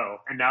 in a row.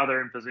 And now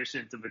they're in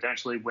position to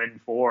potentially win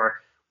 4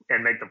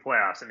 and make the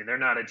playoffs. I mean, they're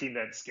not a team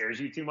that scares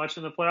you too much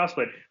in the playoffs,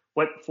 but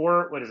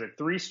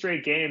 3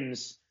 straight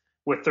games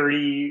with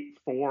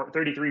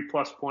 33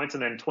 plus points,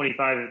 and then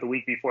 25 the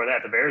week before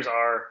that. The Bears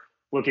are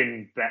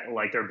looking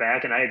like they're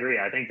back, and I agree.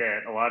 I think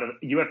that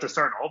you have to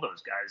start all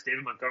those guys.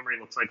 David Montgomery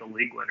looks like a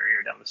league winner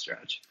here down the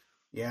stretch.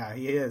 Yeah,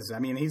 he is. I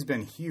mean, he's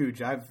been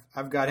huge.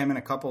 I've got him in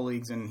a couple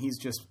leagues, and he's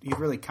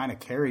really kind of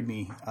carried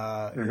me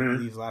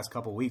these last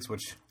couple weeks.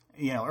 Which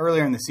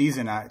earlier in the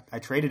season, I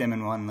traded him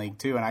in one league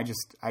too, and I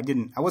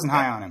wasn't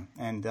high on him,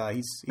 and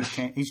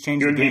he's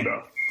changed the game.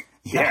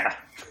 Yeah,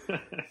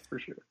 for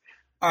sure.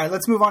 All right,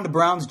 let's move on to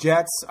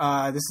Browns-Jets.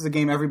 This is a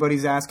game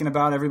everybody's asking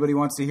about. Everybody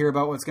wants to hear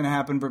about what's going to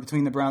happen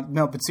between the Browns.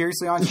 No, but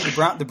seriously,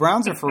 the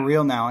Browns are for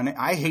real now. And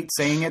I hate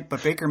saying it,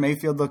 but Baker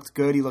Mayfield looked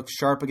good. He looked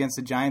sharp against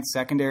the Giants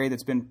secondary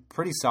that's been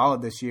pretty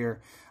solid this year.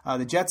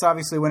 The Jets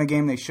obviously win a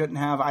game they shouldn't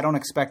have. I don't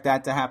expect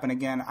that to happen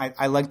again.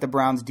 I like the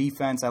Browns'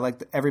 defense. I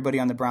like everybody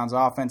on the Browns'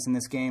 offense in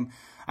this game.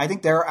 I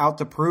think they're out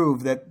to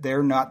prove that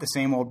they're not the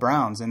same old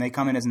Browns, and they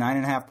come in as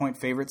 9.5-point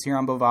favorites here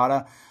on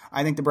Bovada.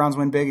 I think the Browns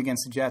win big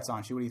against the Jets.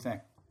 Anshu, what do you think?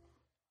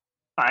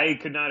 I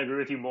could not agree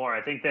with you more.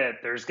 I think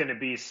that there's going to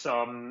be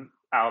some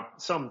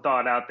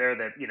thought out there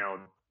that,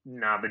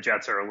 the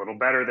Jets are a little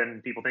better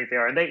than people think they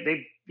are. And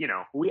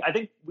I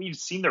think we've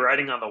seen the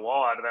writing on the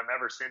wall out of them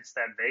ever since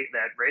that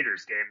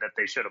Raiders game that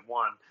they should have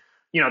won.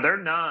 They're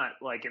not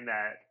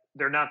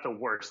they're not the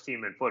worst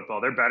team in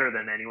football. They're better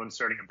than anyone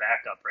starting a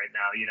backup right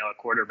now, a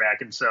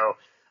quarterback. And so,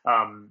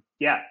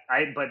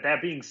 but that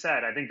being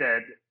said, I think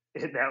that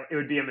it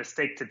would be a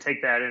mistake to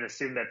take that and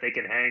assume that they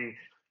can hang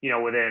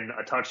within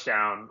a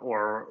touchdown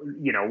or,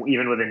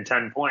 even within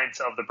 10 points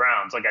of the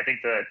Browns. Like, I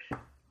think that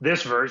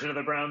this version of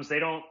the Browns, they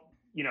don't,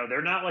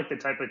 they're not like the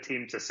type of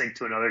team to sink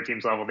to another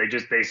team's level. They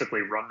just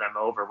basically run them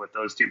over with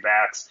those two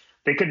backs.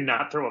 They could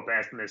not throw a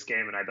pass in this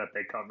game, and I bet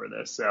they cover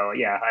this. So,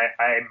 yeah,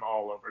 I'm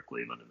all over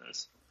Cleveland in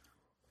this.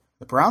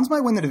 The Browns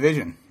might win the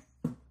division.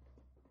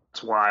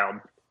 It's wild.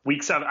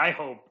 Week 7, I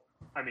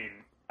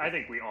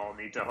think we all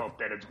need to hope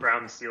that it's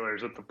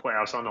Browns-Steelers with the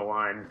playoffs on the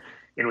line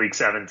in Week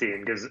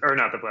 17, or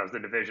not the playoffs, the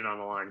division on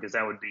the line, because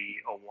that would be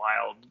a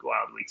wild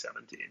Week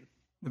 17.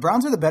 The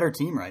Browns are the better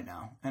team right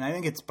now, and I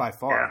think it's by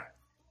far. Yeah.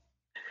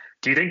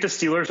 Do you think the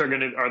Steelers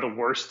are the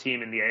worst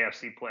team in the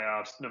AFC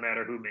playoffs, no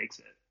matter who makes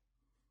it?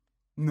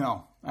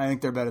 No, I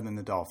think they're better than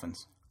the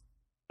Dolphins.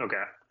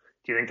 Okay.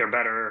 Do you think they're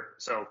better?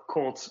 So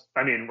Colts,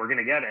 we're going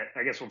to get it.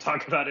 I guess we'll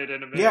talk about it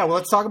in a minute. Yeah, well,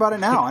 let's talk about it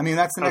now.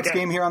 That's the next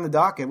game here on the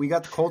docket. We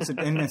got the Colts and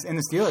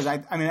the Steelers.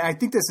 I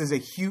think this is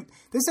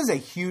a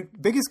huge,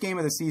 biggest game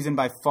of the season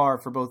by far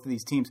for both of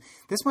these teams.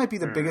 This might be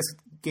the biggest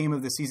game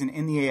of the season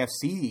in the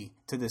AFC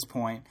to this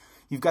point.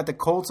 You've got the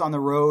Colts on the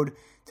road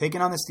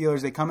taking on the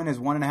Steelers. They come in as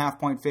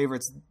 1.5-point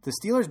favorites. The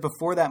Steelers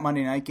before that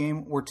Monday night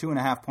game were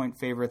 2.5-point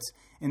favorites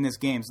in this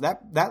game. So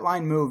that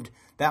line moved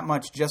that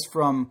much just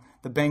from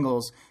the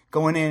Bengals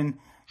going in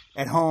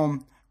at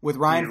home with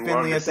Ryan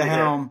Finley at the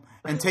helm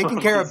and taking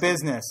care of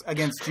business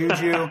against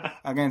Juju,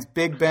 against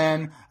Big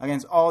Ben,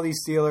 against all these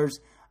Steelers.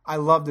 I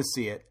love to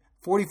see it.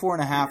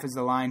 44.5 is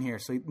the line here,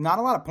 so not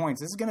a lot of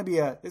points. This is going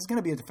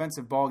to be a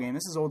defensive ball game.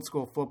 This is old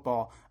school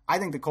football. I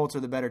think the Colts are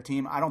the better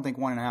team. I don't think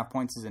 1.5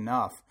 points is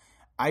enough.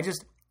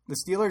 The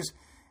Steelers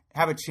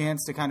have a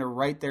chance to kind of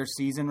right their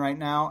season right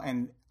now,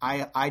 and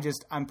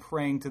I'm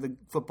praying to the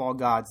football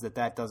gods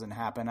that doesn't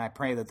happen. I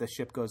pray that the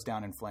ship goes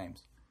down in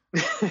flames.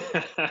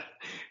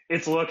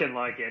 It's looking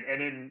like it,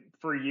 and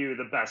for you,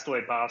 the best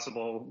way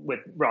possible with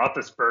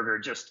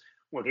Roethlisberger just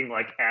looking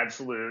like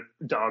absolute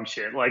dog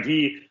shit. Like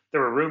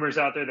there were rumors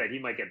out there that he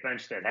might get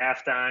benched at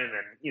halftime,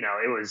 and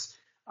it was,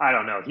 I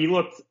don't know. He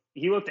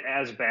looked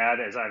as bad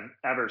as I've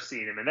ever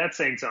seen him, and that's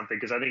saying something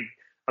because I think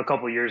a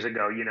couple years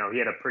ago, he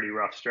had a pretty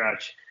rough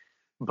stretch.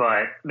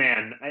 But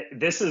man,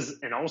 this is,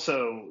 and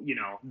also,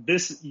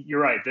 this,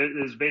 you're right.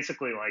 There's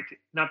basically like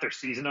not their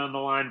season on the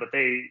line, but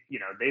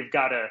they've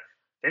got to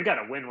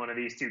win one of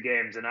these two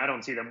games, and I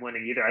don't see them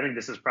winning either. I think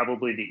this is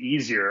probably the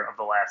easier of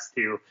the last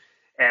two.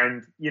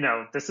 And,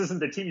 this isn't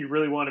the team you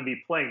really want to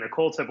be playing. The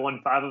Colts have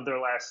won 5 of their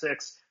last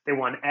 6. They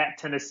won at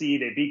Tennessee.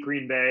 They beat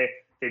Green Bay.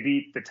 They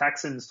beat the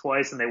Texans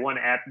twice, and they won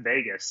at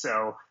Vegas.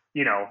 So,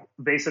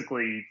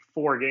 basically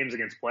 4 games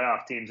against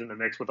playoff teams in the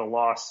mix with a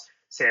loss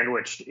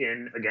sandwiched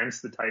in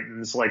against the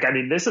Titans.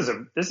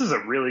 This is a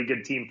really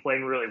good team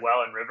playing really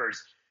well, and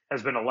Rivers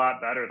has been a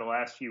lot better the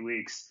last few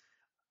weeks.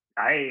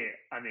 I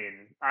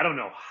don't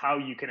know how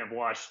you can have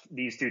watched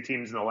these two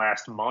teams in the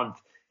last month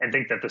and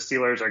think that the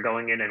Steelers are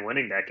going in and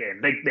winning that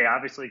game. They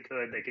obviously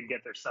could. They could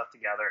get their stuff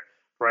together.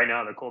 Right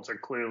now, the Colts are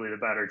clearly the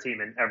better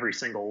team in every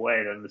single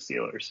way than the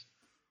Steelers.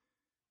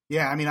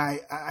 Yeah,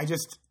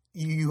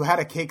 you had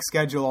a cake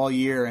schedule all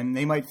year, and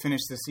they might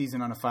finish the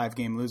season on a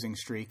 5-game losing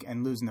streak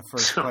and lose in the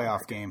first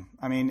playoff game.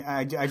 I mean,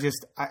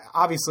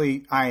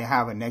 obviously I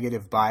have a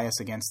negative bias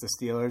against the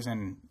Steelers,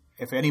 and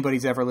if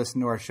anybody's ever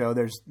listened to our show,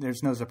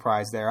 there's no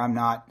surprise there. I'm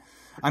not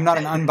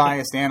an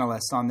unbiased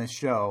analyst on this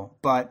show,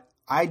 but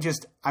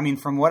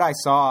from what I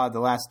saw the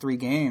last 3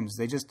 games,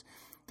 they just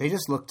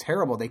look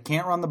terrible. They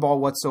can't run the ball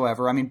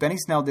whatsoever. I mean, Benny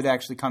Snell did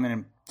actually come in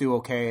and do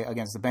okay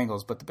against the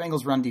Bengals, but the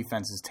Bengals' run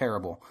defense is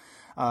terrible.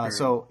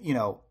 So,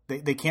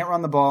 they can't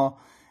run the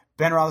ball.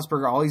 Ben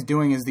Roethlisberger, all he's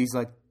doing is these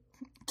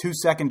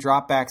 2-second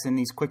dropbacks and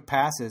these quick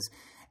passes.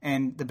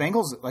 And the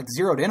Bengals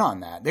zeroed in on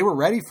that. They were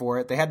ready for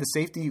it. They had the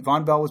safety.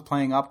 Von Bell was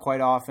playing up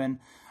quite often.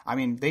 I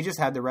mean, they just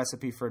had the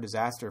recipe for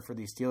disaster for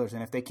these Steelers.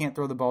 And if they can't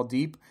throw the ball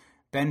deep,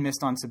 Ben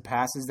missed on some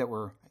passes that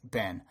were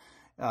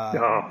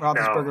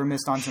Roethlisberger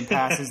missed on some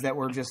passes that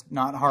were just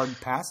not hard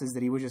passes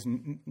that he was just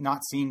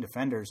not seeing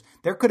defenders.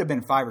 There could have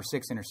been 5 or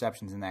 6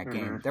 interceptions in that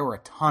game. There were a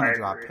ton of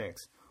drop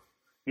picks.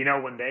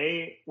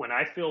 When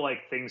I feel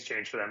like things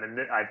change for them, and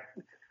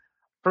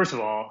first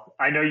of all,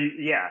 I know you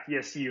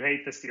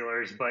hate the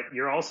Steelers, but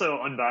you're also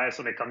unbiased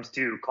when it comes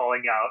to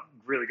calling out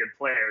really good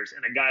players.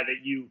 And a guy that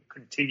you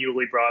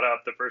continually brought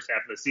up the first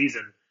half of the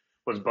season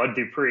was Bud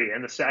Dupree.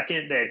 And the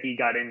second that he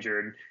got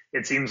injured,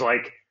 it seems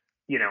like,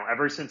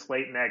 ever since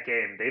late in that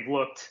game, they've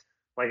looked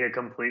like a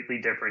completely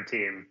different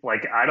team.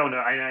 I don't know.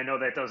 I know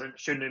that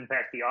shouldn't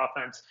impact the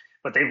offense,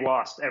 but they've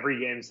lost every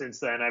game since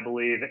then, I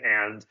believe.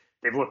 And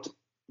they've looked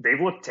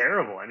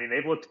terrible. I mean,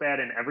 they've looked bad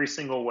in every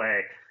single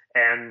way.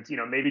 And,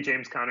 maybe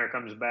James Conner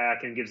comes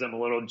back and gives them a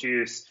little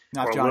juice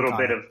not or John a little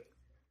Connor. bit of,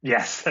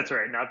 yes, that's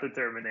right. Not the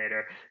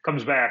Terminator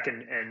comes back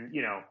and,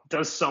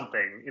 does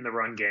something in the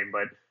run game.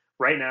 But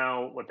right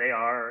now, what they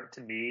are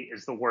to me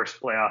is the worst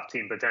playoff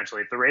team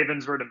potentially. If the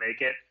Ravens were to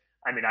make it,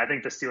 I mean, I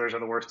think the Steelers are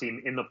the worst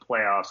team in the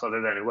playoffs other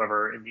than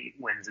whoever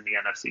wins in the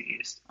NFC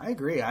East. I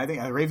agree. I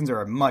think the Ravens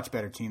are a much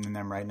better team than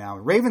them right now.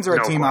 Ravens are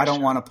a team I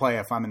don't want to play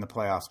if I'm in the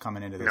playoffs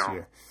coming into this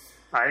year.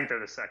 I think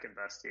they're the second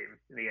best team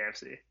in the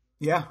AFC.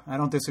 Yeah, I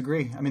don't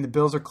disagree. I mean, the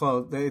Bills are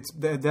close.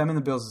 Them and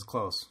the Bills is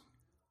close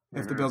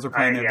if the Bills are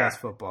playing their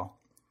best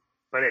football.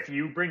 But if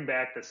you bring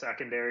back the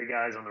secondary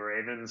guys on the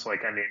Ravens, I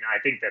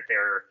think that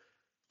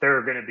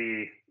they're going to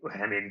be.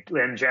 I mean,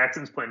 and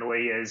Jackson's playing the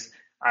way he is.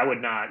 I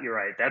would not. You're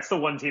right. That's the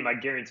one team I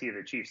guarantee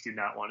the Chiefs do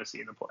not want to see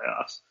in the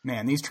playoffs.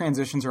 Man, these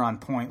transitions are on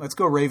point. Let's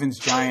go Ravens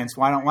Giants.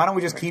 Why don't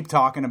we just keep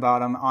talking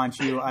about them,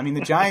 Anshu? I mean,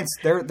 the Giants,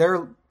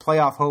 their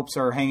playoff hopes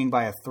are hanging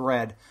by a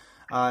thread.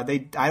 I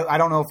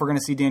don't know if we're going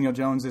to see Daniel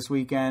Jones this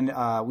weekend.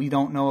 We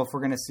don't know if we're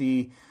going to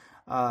see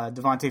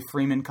Devontae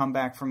Freeman come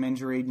back from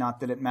injury.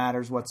 Not that it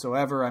matters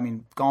whatsoever. I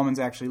mean, Gallman's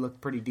actually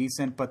looked pretty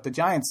decent, but the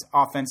Giants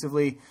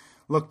offensively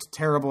looked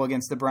terrible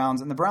against the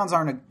Browns, and the Browns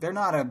they're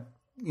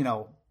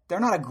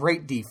not a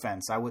great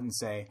defense, I wouldn't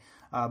say.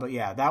 But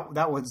yeah,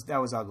 that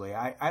was ugly.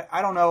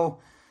 I don't know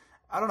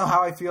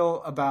how I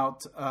feel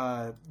about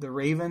the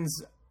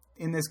Ravens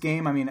in this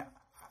game. I mean,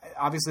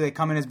 obviously they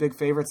come in as big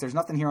favorites. There's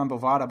nothing here on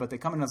Bovada, but they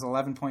come in as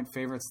 11-point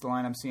favorites, the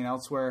line I'm seeing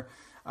elsewhere.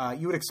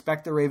 You would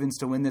expect the Ravens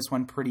to win this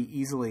one pretty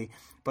easily.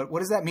 But what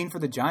does that mean for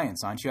the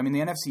Giants, Anshu? I mean,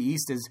 the NFC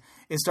East is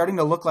starting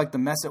to look like the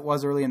mess it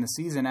was early in the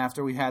season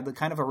after we had the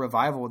kind of a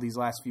revival these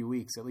last few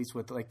weeks, at least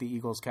with the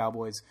Eagles,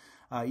 Cowboys,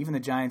 even the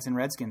Giants and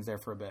Redskins there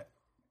for a bit.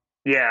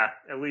 Yeah,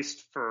 at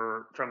least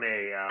from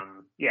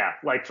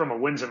a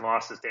wins and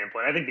losses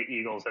standpoint, I think the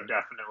Eagles have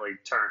definitely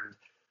turned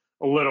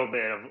a little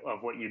bit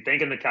of what you'd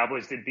think. And the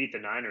Cowboys did beat the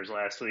Niners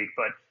last week,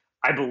 but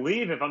I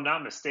believe, if I'm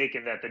not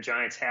mistaken, that the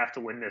Giants have to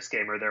win this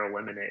game or they're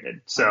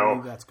eliminated. So I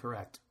believe that's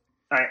correct.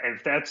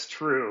 If that's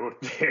true,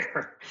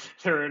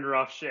 they're in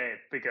rough shape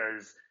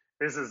because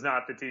this is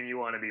not the team you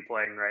want to be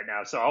playing right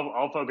now. So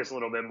I'll focus a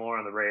little bit more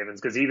on the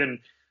Ravens because even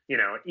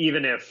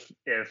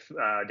if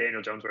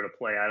Daniel Jones were to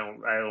play, I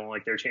don't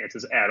like their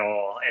chances at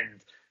all.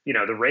 And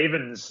the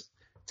Ravens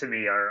to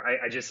me I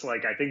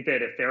think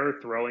that if they're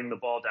throwing the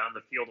ball down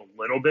the field a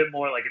little bit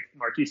more, like if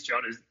Marquise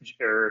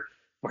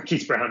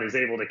Brown is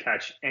able to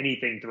catch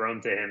anything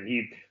thrown to him,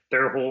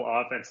 their whole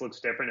offense looks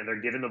different, and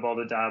they're giving the ball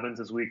to Dobbins,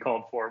 as we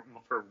called for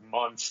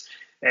months.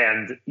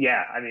 And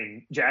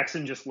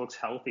Jackson just looks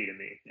healthy to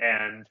me.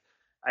 And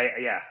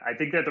I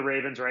think that the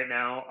Ravens right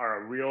now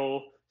are a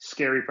real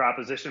scary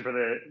proposition for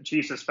the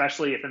Chiefs,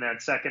 especially if in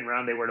that second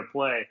round they were to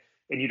play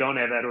and you don't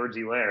have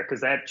Edwards-Helaire,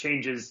 because that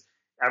changes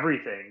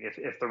everything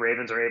if the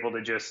Ravens are able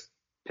to just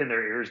pin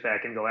their ears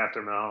back and go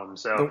after Mahomes.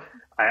 So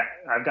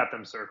I've got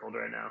them circled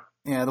right now.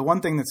 Yeah, the one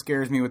thing that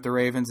scares me with the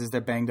Ravens is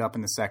they're banged up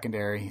in the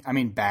secondary. I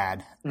mean,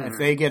 bad. If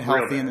they get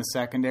healthy in the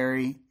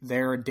secondary,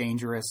 they're a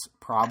dangerous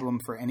problem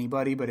for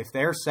anybody. But if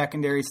their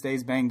secondary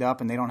stays banged up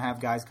and they don't have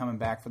guys coming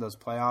back for those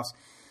playoffs,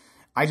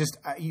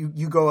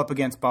 you go up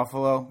against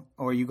Buffalo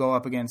or you go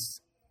up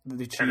against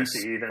the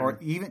Chiefs or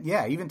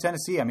even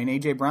Tennessee. I mean,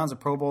 A.J. Brown's a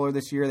Pro Bowler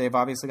this year. They've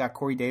obviously got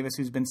Corey Davis,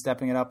 who's been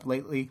stepping it up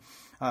lately.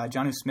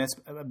 Jonnu Smith's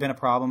been a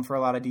problem for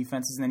a lot of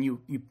defenses. And then you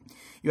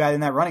add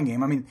in that running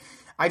game. I mean,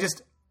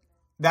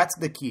 That's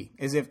the key,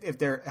 is if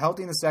they're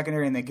healthy in the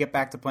secondary and they get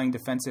back to playing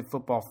defensive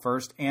football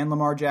first and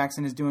Lamar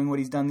Jackson is doing what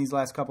he's done these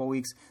last couple of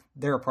weeks,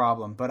 they're a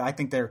problem. But I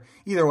think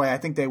either way, I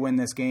think they win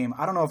this game.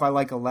 I don't know if I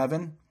like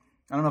 11.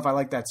 I don't know if I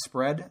like that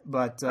spread,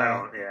 but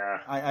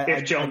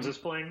if Jones is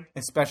playing,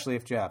 especially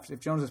if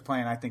Jones is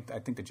playing, I think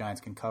the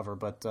Giants can cover.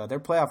 But their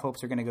playoff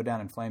hopes are going to go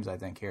down in flames, I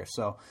think, here.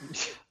 So,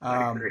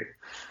 I agree.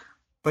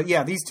 But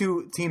yeah, these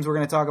two teams we're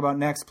going to talk about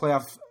next,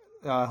 playoff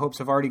hopes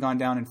have already gone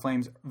down in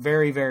flames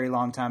very, very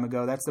long time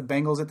ago. That's the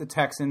Bengals at the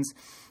Texans.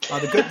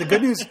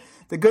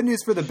 The good news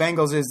for the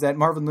Bengals is that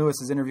Marvin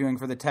Lewis is interviewing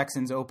for the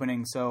Texans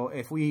opening. So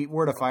if we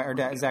were to fire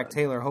Zach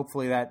Taylor,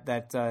 hopefully that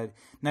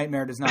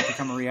nightmare does not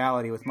become a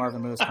reality with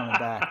Marvin Lewis coming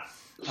back.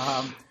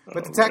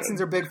 But the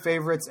Texans are big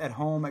favorites at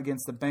home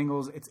against the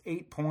Bengals. It's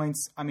 8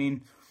 points. I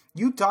mean,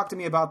 you talked to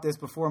me about this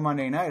before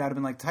Monday night. I'd have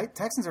been like,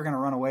 Texans are going to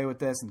run away with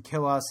this and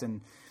kill us,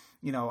 and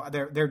you know,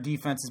 their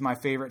defense is my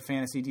favorite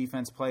fantasy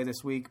defense play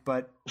this week.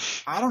 But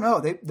I don't know.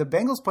 The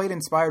Bengals played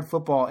inspired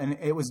football, and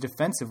it was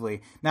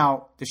defensively.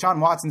 Now, Deshaun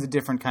Watson's a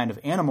different kind of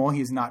animal.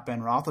 He's not Ben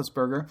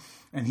Roethlisberger,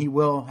 and he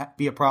will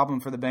be a problem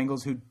for the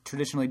Bengals, who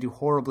traditionally do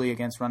horribly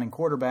against running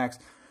quarterbacks.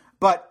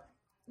 But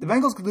the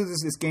Bengals could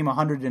lose this game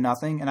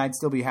 100-0, and I'd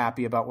still be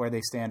happy about where they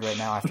stand right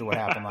now after what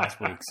happened last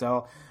week.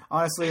 So,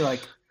 honestly,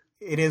 like,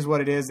 it is what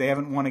it is. They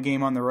haven't won a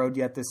game on the road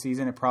yet this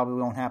season. It probably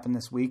won't happen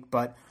this week,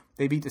 but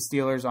they beat the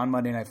Steelers on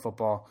Monday Night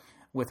Football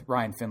with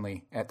Ryan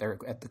Finley at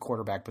the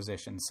quarterback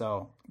position.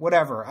 So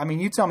whatever. I mean,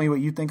 you tell me what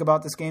you think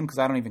about this game because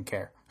I don't even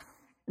care.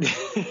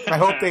 I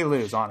hope they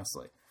lose,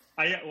 honestly.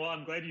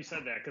 I'm glad you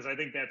said that because I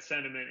think that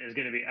sentiment is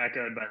going to be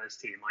echoed by this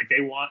team. Like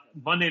they want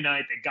Monday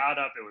night, they got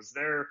up. It was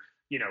their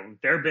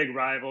big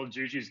rival.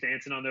 Juju's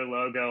dancing on their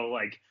logo.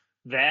 Like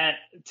that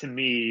to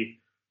me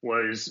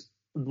was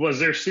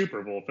their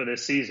Super Bowl for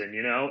this season,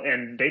 you know,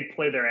 and they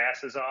play their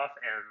asses off.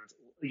 And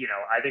you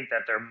know, I think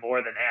that they're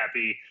more than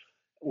happy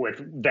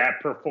with that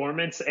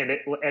performance. And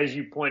as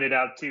you pointed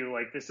out too,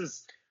 like this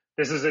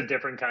is a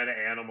different kind of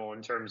animal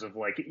in terms of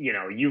like, you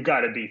know, you've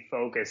got to be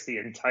focused the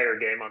entire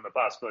game on the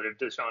possibility of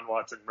Deshaun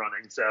Watson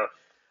running. So,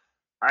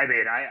 I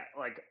mean,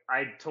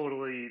 I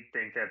totally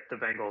think that the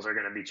Bengals are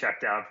going to be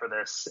checked out for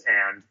this,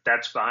 and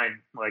that's fine.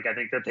 Like, I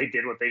think that they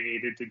did what they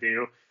needed to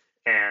do.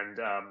 And,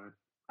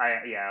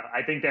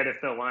 I think that if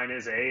the line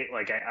is 8,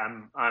 like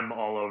I'm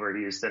all over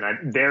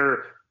Houston.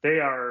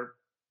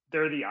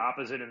 They're the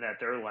opposite in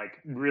that they're like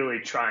really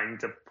trying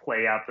to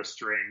play out the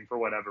string for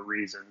whatever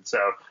reason. So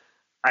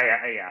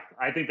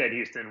I think that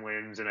Houston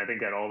wins, and I think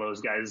that all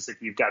those guys,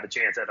 if you've got a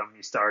chance at them,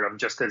 you start them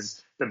just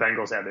because the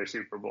Bengals had their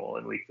Super Bowl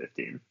in Week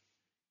 15.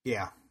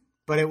 Yeah,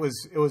 but it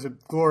was a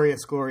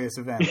glorious, glorious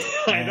event.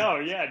 I know.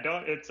 Yeah,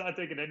 it's not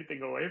taking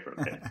anything away from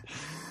it.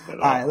 All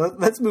right,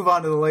 let's move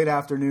on to the late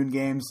afternoon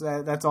games.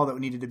 That's all that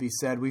needed to be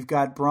said. We've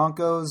got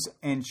Broncos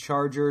and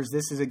Chargers.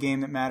 This is a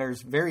game that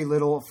matters very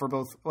little for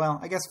both. Well,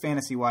 I guess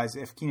fantasy wise,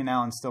 if Keenan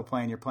Allen's still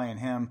playing, you're playing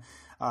him.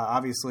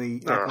 Obviously,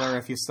 Eckler,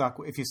 if you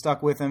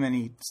stuck with him and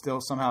he still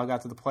somehow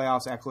got to the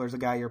playoffs, Eckler's a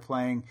guy you're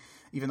playing,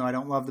 even though I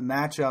don't love the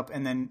matchup.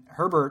 And then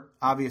Herbert,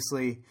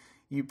 obviously,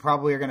 you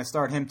probably are going to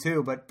start him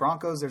too. But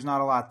Broncos, there's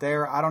not a lot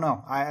there. I don't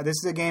know. This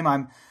is a game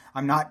I'm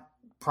not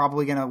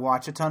probably going to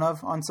watch a ton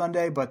of on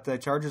Sunday, but the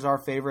Chargers are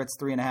favorites,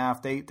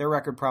 3.5. Their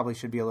record probably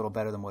should be a little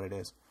better than what it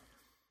is.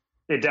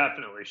 It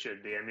definitely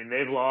should be. I mean,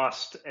 they've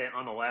lost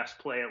on the last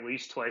play at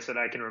least twice that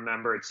I can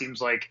remember. It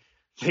seems like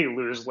they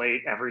lose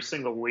late every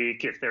single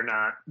week if they're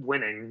not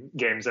winning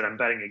games that I'm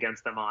betting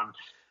against them on.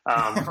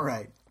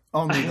 Right.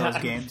 Only those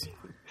games.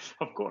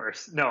 Of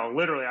course. No,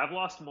 literally, I've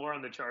lost more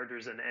on the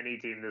Chargers than any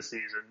team this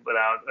season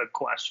without a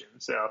question.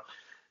 So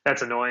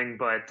that's annoying.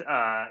 But,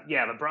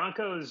 the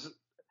Broncos,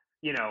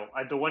 you know,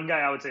 the one guy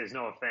I would say is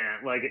Noah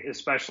Fant, like,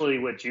 especially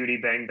with Judy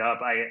banged up.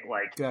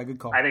 Good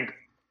call. I think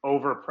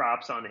over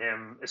props on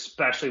him,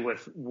 especially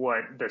with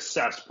what the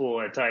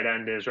cesspool at tight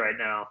end is right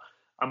now.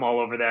 I'm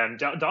all over them.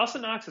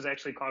 Dawson Knox has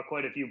actually caught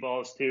quite a few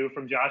balls too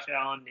from Josh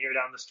Allen here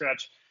down the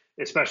stretch,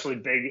 especially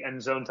big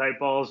end zone type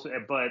balls.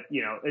 But,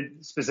 you know,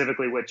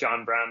 specifically with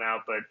John Brown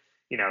out. But,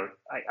 you know,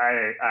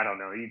 I don't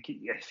know.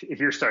 If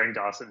you're starting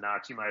Dawson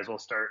Knox, you might as well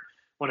start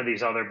one of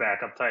these other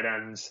backup tight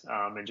ends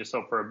and just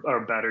hope for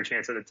a better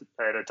chance at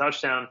a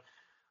touchdown.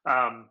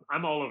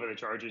 I'm all over the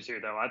Chargers here,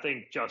 though. I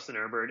think Justin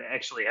Herbert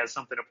actually has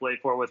something to play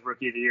for with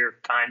Rookie of the Year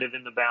kind of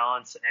in the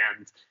balance.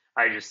 And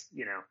I just,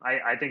 you know,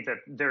 I think that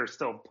they're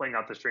still playing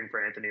out the string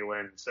for Anthony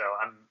Lynn. So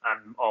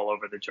I'm all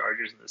over the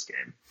Chargers in this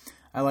game.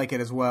 I like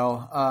it as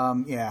well.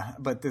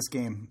 But this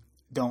game,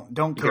 don't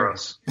care.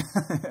 Gross.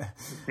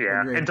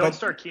 Yeah, and don't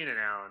start Keenan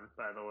Allen,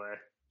 by the way.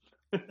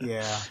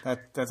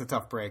 Yeah, that's a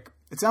tough break.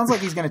 It sounds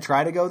like he's going to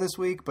try to go this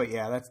week, but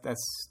yeah,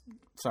 that's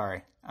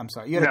sorry. I'm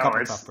sorry. You had a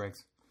couple of tough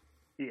breaks.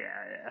 Yeah,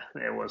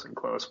 it wasn't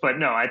close. But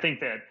no, I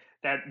think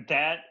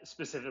that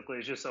specifically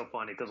is just so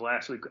funny because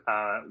last week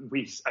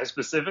I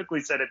specifically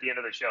said at the end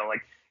of the show,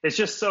 like, it's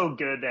just so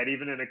good that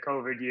even in a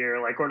COVID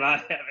year, like, we're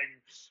not having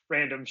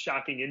random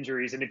shocking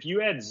injuries. And if you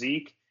had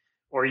Zeke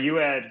or you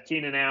had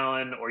Keenan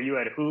Allen or you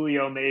had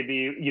Julio,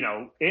 maybe, you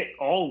know,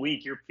 all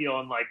week you're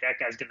feeling like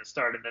that guy's going to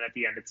start. And then at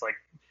the end, it's like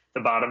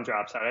the bottom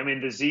drops out. I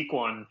mean, the Zeke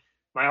one,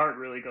 my heart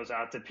really goes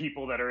out to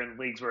people that are in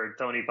leagues where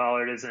Tony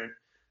Pollard isn't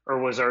or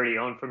was already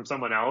owned from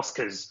someone else,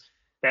 because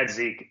that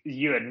Zeke,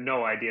 you had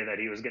no idea that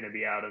he was going to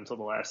be out until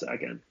the last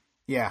second.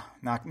 Yeah,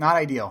 not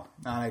ideal.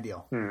 Not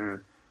ideal.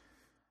 Mm-hmm.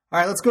 All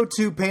right, let's go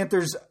to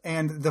Panthers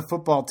and the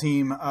football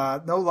team.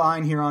 No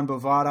line here on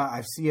Bovada.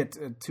 I see it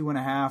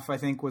 2.5, I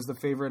think, was the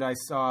favorite I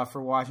saw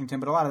for Washington.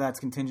 But a lot of that's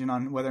contingent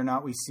on whether or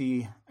not we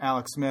see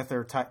Alex Smith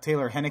or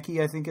Taylor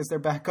Heineke, I think, is their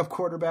backup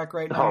quarterback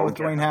right now, with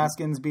Dwayne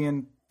Haskins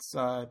being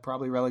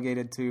probably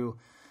relegated to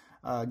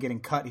getting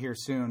cut here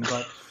soon.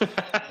 But,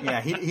 yeah,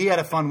 he had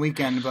a fun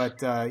weekend,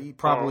 but he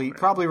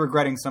probably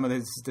regretting some of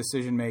his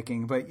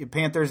decision-making. But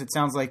Panthers, it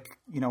sounds like,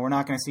 we're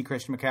not going to see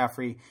Christian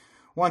McCaffrey.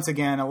 Once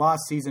again, a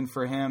lost season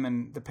for him,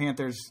 and the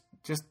Panthers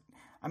just,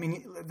 I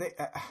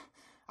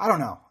don't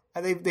know.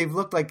 They've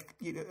looked like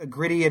a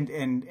gritty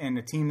and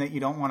a team that you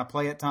don't want to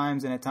play at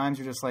times, and at times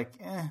you're just like,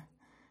 eh.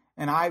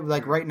 And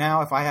right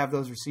now, if I have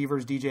those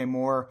receivers, DJ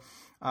Moore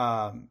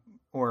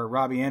or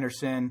Robbie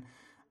Anderson,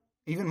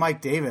 even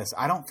Mike Davis,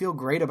 I don't feel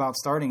great about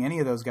starting any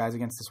of those guys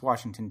against this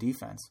Washington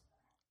defense.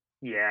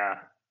 Yeah.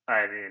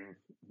 I mean,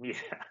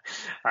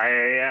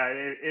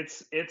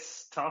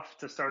 it's tough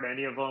to start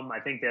any of them. I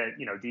think that,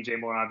 DJ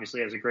Moore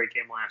obviously has a great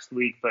game last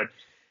week, but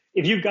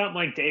if you've got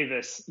Mike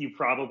Davis, you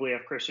probably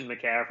have Christian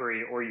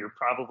McCaffrey, or you're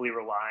probably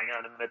relying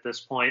on him at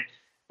this point,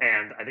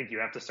 and I think you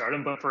have to start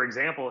him. But for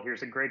example,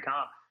 here's a great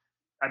comp.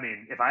 I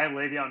mean, if I have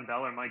Le'Veon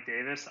Bell or Mike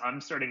Davis,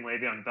 I'm starting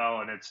Le'Veon Bell,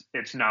 and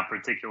it's not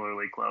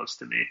particularly close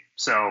to me.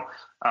 So,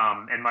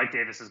 and Mike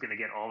Davis is going to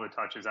get all the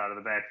touches out of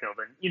the backfield.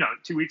 And,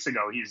 2 weeks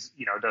ago, he's,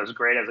 does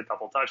great, has a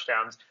couple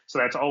touchdowns. So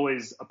that's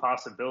always a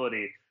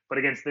possibility. But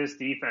against this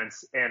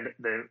defense, and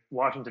the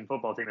Washington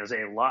football team has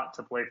a lot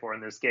to play for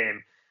in this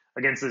game,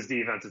 against this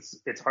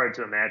defense, it's hard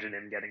to imagine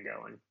him getting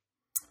going.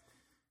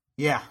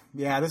 Yeah.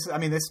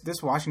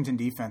 This Washington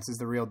defense is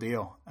the real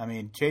deal. I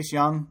mean, Chase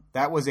Young,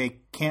 that was a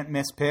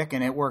can't-miss pick,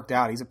 and it worked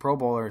out. He's a Pro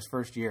Bowler his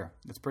first year.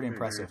 That's pretty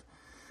impressive.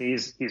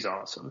 He's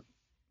awesome.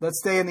 Let's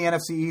stay in the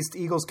NFC East.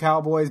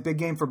 Eagles-Cowboys, big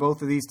game for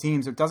both of these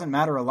teams. It doesn't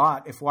matter a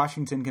lot if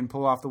Washington can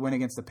pull off the win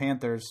against the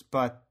Panthers,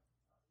 but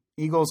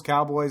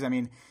Eagles-Cowboys,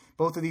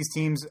 both of these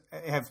teams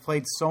have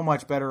played so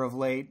much better of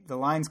late. The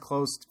line's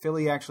close.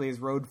 Philly actually is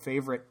road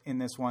favorite in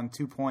this one,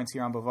 2 points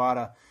here on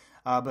Bovada.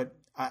 But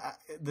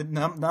the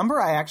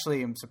number I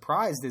actually am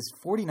surprised is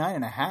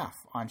 49.5,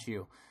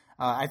 Anshu.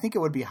 I think it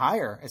would be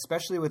higher,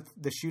 especially with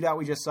the shootout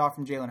we just saw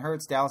from Jalen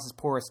Hurts, Dallas's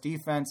porous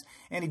defense.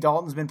 Andy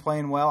Dalton's been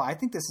playing well. I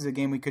think this is a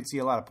game we could see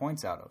a lot of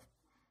points out of.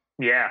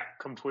 Yeah,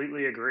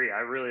 completely agree. I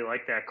really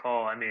like that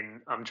call.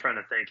 I'm trying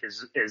to think,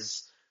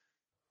 is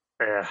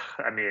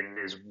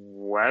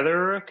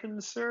weather a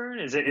concern?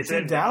 It's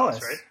in Dallas,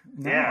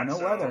 right? No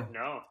weather.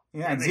 No.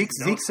 Yeah, and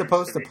Zeke's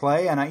supposed to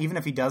play, and even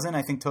if he doesn't,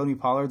 I think Tony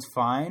Pollard's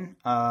fine.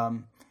 I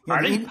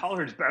think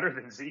Pollard's better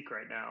than Zeke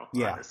right now.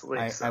 Yeah, honestly,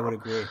 I would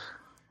agree.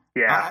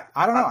 Yeah,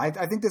 I don't know.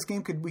 I think this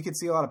game we could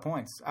see a lot of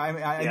points.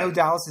 I know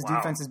Dallas's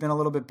defense has been a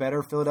little bit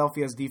better.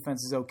 Philadelphia's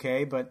defense is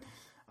okay, but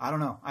I don't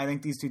know. I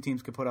think these two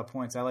teams could put up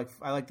points. I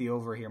like the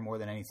over here more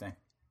than anything.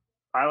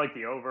 I like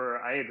the over.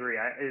 I agree.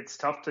 It's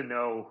tough to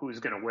know who's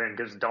going to win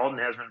because Dalton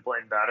has been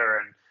playing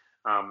better,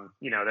 and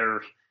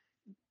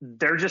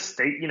they're just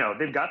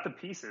they've got the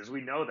pieces.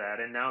 We know that,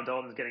 and now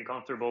Dalton's getting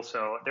comfortable,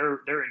 so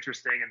they're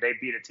interesting, and they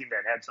beat a team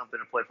that had something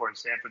to play for in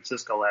San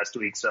Francisco last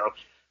week, so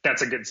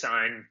that's a good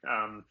sign.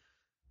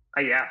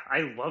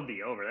 I love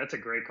the over. That's a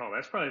great call.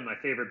 That's probably my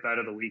favorite bet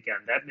of the weekend.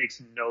 That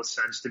makes no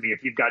sense to me.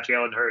 If you've got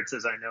Jalen Hurts,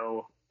 as I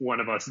know one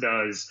of us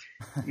does,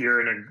 you're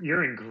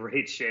in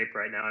great shape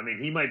right now.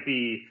 He might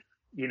be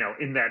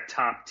in that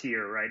top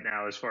tier right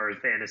now as far as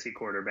fantasy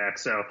quarterback.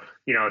 So,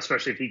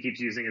 especially if he keeps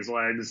using his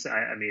legs,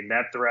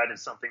 that threat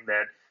is something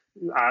that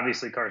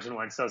obviously Carson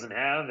Wentz doesn't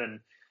have. And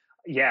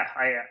yeah,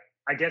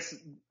 I guess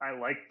I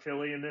like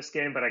Philly in this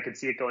game, but I could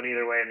see it going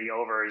either way, and the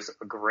over is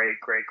a great,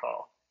 great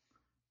call.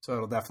 So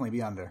it'll definitely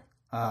be under.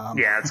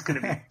 Yeah, it's going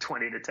to be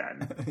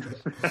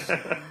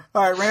 20-10.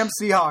 All right, Rams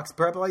Seahawks,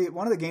 probably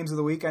one of the games of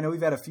the week. I know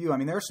we've had a few.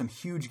 There are some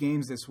huge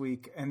games this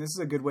week, and this is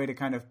a good way to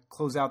kind of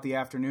close out the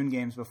afternoon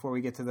games before we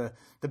get to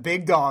the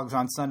big dogs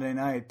on Sunday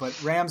night.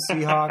 But Rams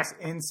Seahawks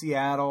in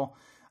Seattle,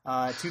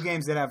 two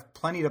games that have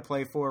plenty to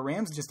play for.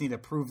 Rams just need to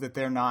prove that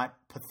they're not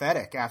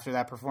pathetic after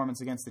that performance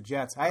against the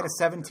Jets. I had a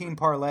 17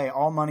 parlay,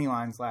 all money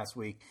lines last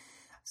week.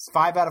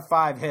 5 out of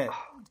 5 hit.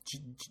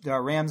 The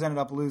Rams ended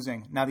up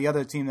losing. Now the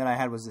other team that I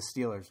had was the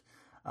Steelers.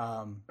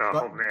 Man.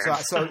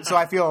 So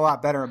I feel a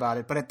lot better about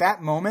it. But at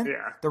that moment,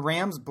 the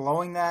Rams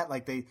blowing that,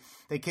 like they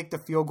kicked a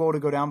field goal to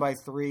go down by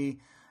 3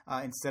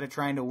 instead of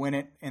trying to win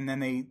it, and then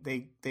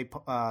they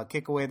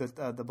kick away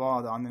the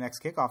ball on the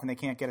next kickoff, and they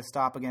can't get a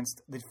stop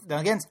against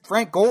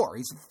Frank Gore.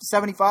 He's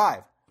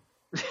 75.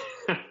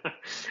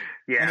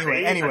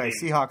 Anyway,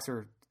 Seahawks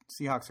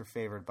are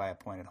favored by a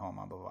point at home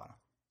on Bovada.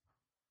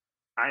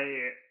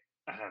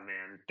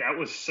 That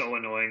was so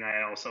annoying.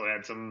 I also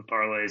had some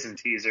parlays and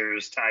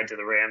teasers tied to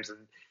the Rams, and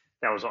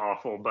that was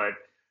awful. But,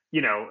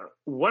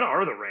 what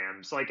are the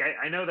Rams? Like,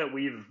 I know that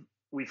we've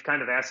we've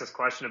kind of asked this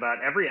question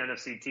about every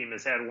NFC team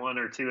has had one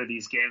or two of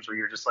these games where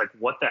you're just like,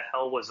 what the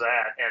hell was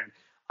that? And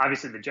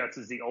obviously the Jets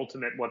is the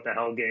ultimate what the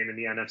hell game in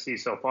the NFC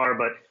so far.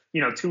 But,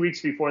 2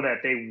 weeks before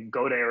that, they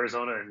go to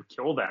Arizona and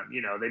kill them.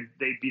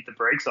 They beat the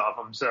brakes off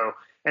them. So,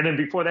 and then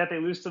before that, they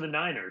lose to the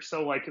Niners.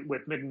 So like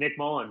with Nick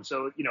Mullen.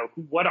 So,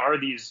 what are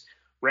these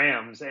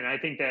Rams? And I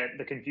think that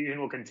the confusion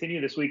will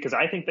continue this week because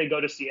I think they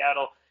go to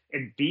Seattle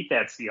and beat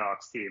that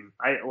Seahawks team.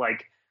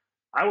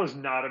 I was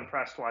not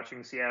impressed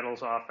watching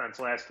Seattle's offense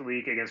last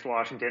week against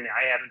Washington.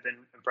 I haven't been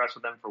impressed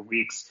with them for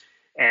weeks.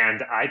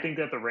 And I think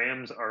that the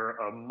Rams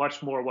are a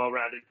much more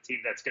well-rounded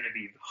team that's going to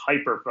be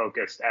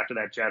hyper-focused after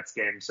that Jets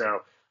game.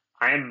 So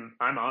I'm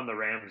on the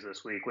Rams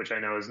this week, which I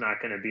know is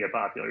not going to be a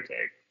popular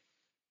take.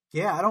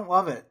 Yeah, I don't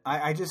love it.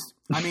 I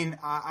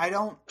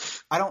don't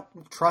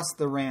trust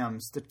the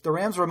Rams. The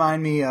Rams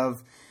remind me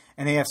of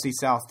an AFC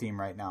South team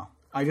right now.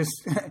 I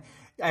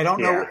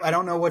don't know. I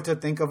don't know what to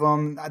think of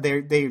them.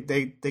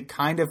 They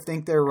kind of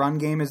think their run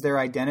game is their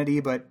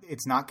identity, but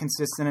it's not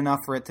consistent enough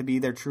for it to be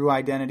their true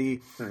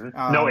identity.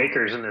 Mm-hmm. No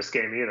Akers in this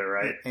game either,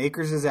 right?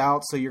 Akers is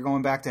out, so you're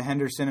going back to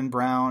Henderson and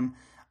Brown.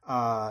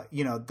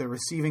 The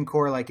receiving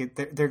core,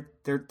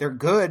 they're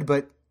good,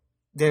 but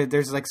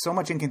there's like so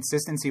much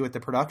inconsistency with the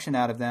production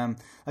out of them.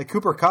 Like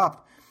Cooper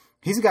Kupp,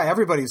 he's a guy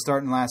everybody was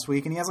starting last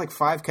week, and he has like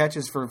 5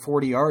 catches for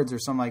 40 yards or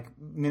some like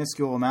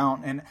minuscule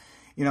amount. And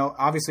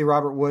obviously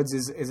Robert Woods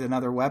is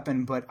another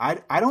weapon, but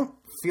I don't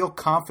feel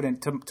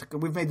confident.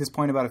 We've made this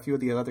point about a few of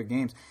the other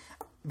games.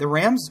 The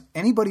Rams,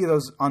 anybody of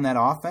those on that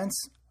offense,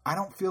 I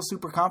don't feel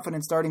super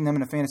confident starting them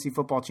in a fantasy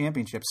football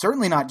championship.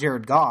 Certainly not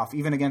Jared Goff,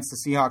 even against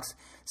the Seahawks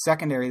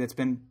secondary that's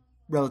been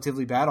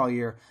relatively bad all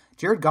year.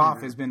 Jared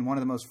Goff has been one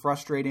of the most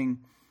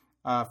frustrating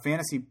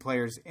fantasy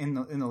players in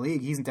the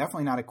league. He's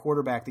definitely not a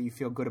quarterback that you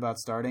feel good about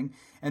starting.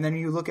 And then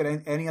you look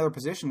at any other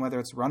position, whether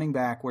it's running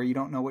back, where you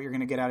don't know what you're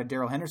going to get out of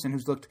Darrell Henderson,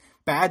 who's looked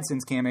bad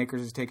since Cam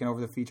Akers has taken over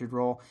the featured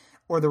role,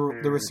 or the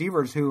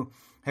receivers who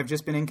have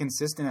just been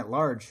inconsistent at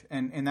large.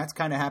 And that's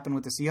kind of happened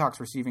with the Seahawks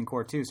receiving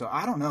core too. So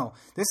I don't know.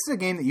 This is a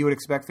game that you would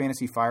expect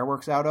fantasy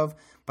fireworks out of,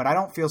 but I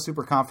don't feel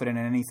super confident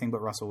in anything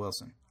but Russell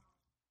Wilson.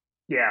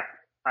 Yeah,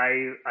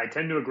 I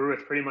tend to agree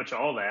with pretty much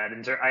all that.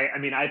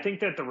 And I think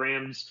that the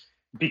Rams,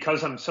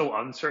 because I'm so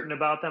uncertain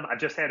about them, I've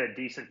just had a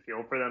decent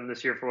feel for them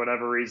this year for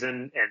whatever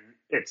reason, and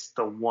it's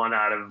the 1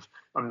 out of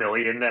a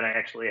million that I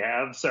actually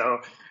have. So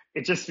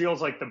it just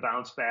feels like the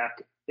bounce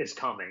back is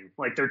coming.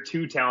 Like they're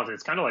too talented.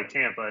 It's kind of like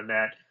Tampa in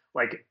that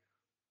like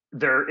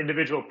their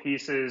individual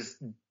pieces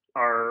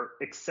are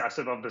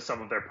excessive of the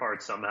sum of their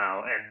parts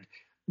somehow.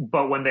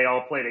 But when they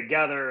all play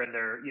together and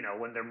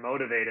when they're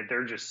motivated,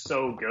 they're just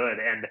so good.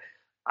 And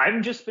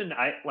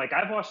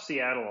I've watched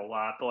Seattle a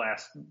lot the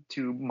last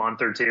 2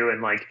 months or two,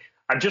 and like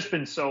I've just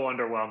been so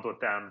underwhelmed with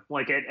them.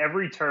 Like at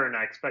every turn,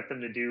 I expect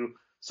them to do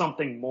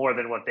something more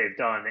than what they've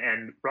done.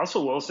 And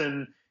Russell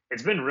Wilson,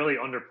 it's been really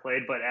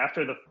underplayed, but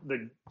after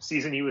the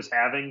season he was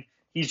having,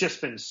 he's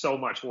just been so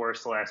much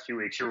worse the last few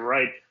weeks. You're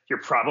right.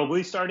 You're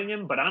probably starting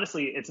him, but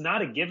honestly, it's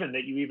not a given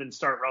that you even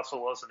start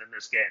Russell Wilson in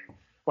this game.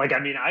 Like, I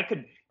mean,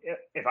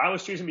 if I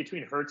was choosing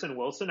between Hurts and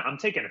Wilson, I'm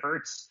taking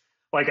Hurts.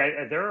 Like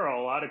there are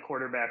a lot of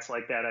quarterbacks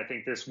like that, I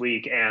think, this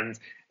week. And,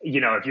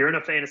 if you're in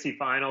a fantasy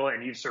final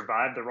and you've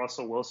survived the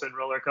Russell Wilson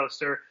roller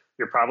coaster,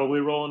 you're probably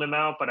rolling him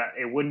out. But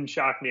it wouldn't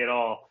shock me at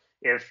all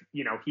if,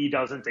 he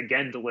doesn't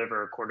again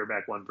deliver a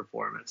quarterback 1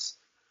 performance.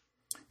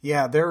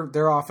 Yeah,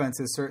 their offense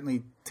has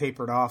certainly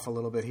tapered off a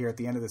little bit here at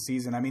the end of the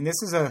season. I mean, this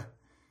is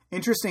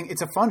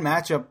it's a fun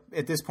matchup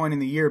at this point in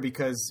the year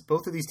because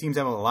both of these teams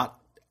have a lot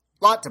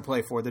to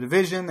play for. The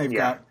division, they've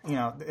got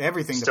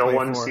everything still to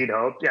play for. Still 1 seed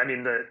hope. Yeah, I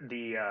mean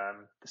the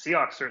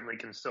Seahawks certainly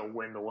can still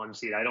win the 1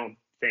 seed. I don't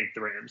think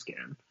the Rams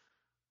can.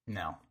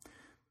 No.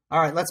 All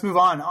right, let's move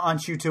on.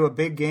 Anshu, to a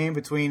big game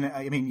between.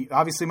 I mean,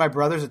 obviously my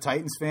brother's a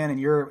Titans fan and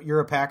you're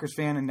a Packers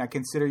fan, and I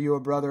consider you a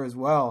brother as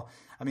well.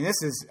 I mean,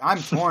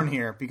 I'm torn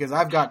here because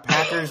I've got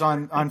Packers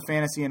on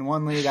fantasy in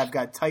one league, I've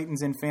got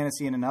Titans in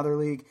fantasy in another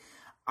league.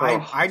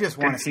 I just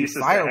want to see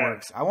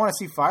fireworks. I want to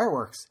see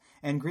fireworks.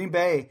 And Green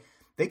Bay,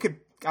 they could.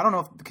 I don't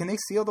know. Can they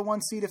seal the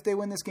 1 seed if they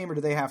win this game, or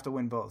do they have to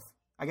win both?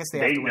 I guess they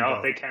have to win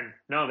both. They can.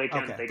 No, they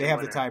can. Okay. They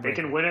have the tiebreaker. They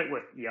can win it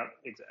with. Yep,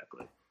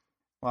 exactly.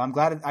 Well,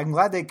 I'm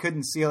glad they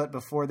couldn't seal it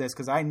before this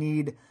because I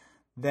need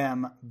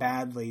them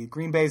badly.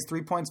 Green Bay's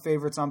 3 points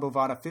favorites on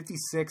Bovada.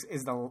 56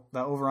 is the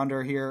over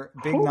under here.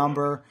 Big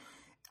number.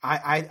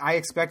 I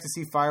expect to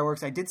see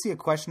fireworks. I did see a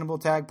questionable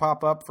tag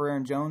pop up for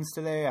Aaron Jones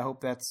today. I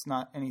hope that's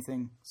not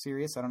anything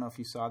serious. I don't know if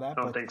you saw that.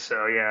 I don't think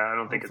so. Yeah, I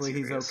don't think it's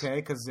serious. Hopefully he's okay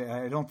because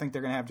I don't think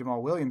they're going to have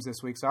Jamal Williams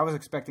this week. So I was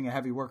expecting a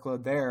heavy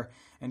workload there.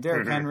 And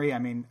Derrick Henry, I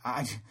mean,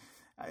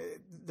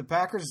 the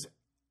Packers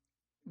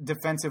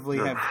defensively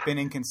have been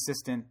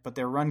inconsistent, but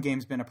their run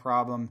game's been a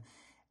problem.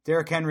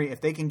 Derrick Henry,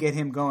 if they can get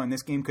him going,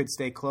 this game could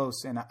stay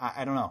close. And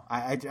I don't know.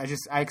 I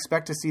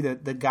expect to see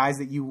the guys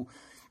that you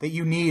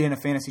need in a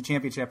fantasy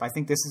championship. I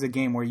think this is a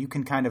game where you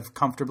can kind of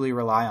comfortably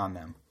rely on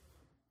them.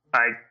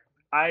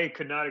 I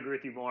could not agree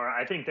with you more.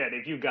 I think that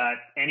if you got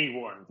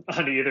anyone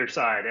on either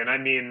side, and I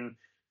mean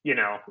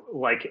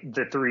like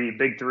the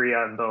big three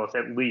on both,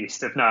 at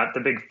least, if not the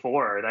big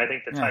four. I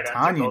think the tight ends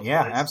are both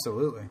plays.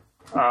 Absolutely.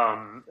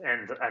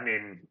 And I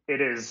mean,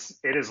 it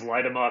is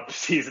light 'em up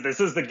season. This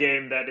is the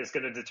game that is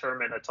going to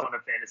determine a ton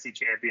of fantasy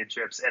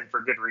championships, and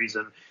for good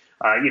reason.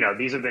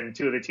 These have been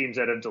two of the teams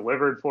that have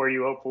delivered for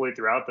you, hopefully,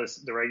 throughout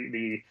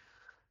the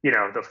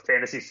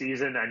fantasy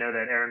season. I know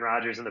that Aaron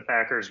Rodgers and the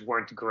Packers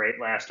weren't great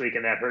last week,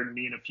 and that hurt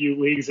me in a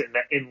few leagues, and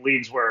in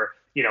leagues where,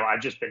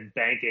 I've just been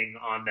banking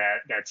on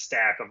that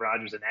stack of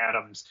Rodgers and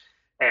Adams.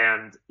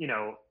 And,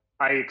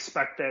 I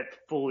expect that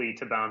fully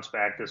to bounce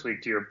back this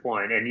week, to your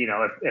point. And,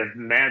 if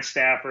Matt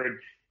Stafford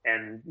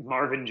and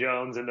Marvin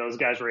Jones and those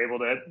guys were able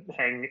to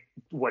hang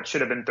what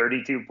should have been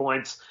 32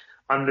 points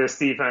on this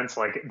defense,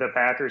 like the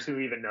Packers, who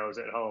even knows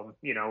at home,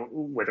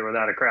 with or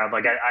without a crowd,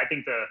 like I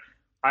think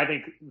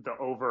the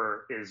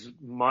over is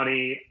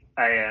money,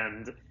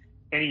 and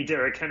any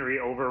Derrick Henry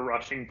over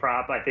rushing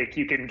prop I think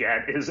you can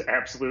get is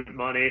absolute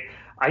money.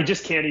 I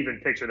just can't even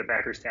picture the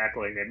Packers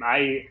tackling him.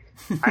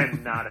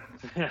 I'm not.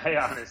 I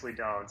honestly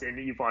don't. And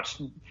you've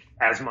watched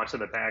as much of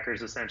the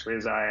Packers essentially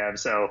as I have,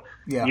 so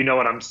You know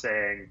what I'm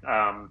saying.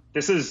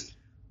 This is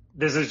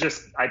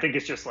just. I think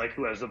it's just like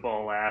who has the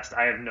ball last.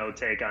 I have no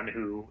take on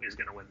who is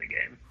going to win the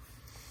game.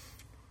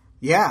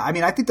 Yeah, I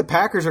mean, I think the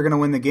Packers are going to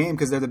win the game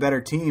because they're the better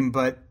team.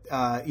 But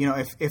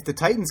if the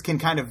Titans can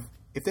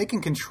if they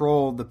can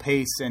control the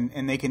pace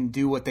and they can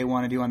do what they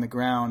want to do on the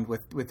ground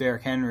with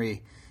Derrick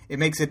Henry, it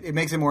makes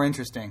it more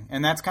interesting.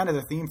 And that's kind of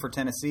the theme for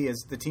Tennessee,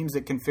 is the teams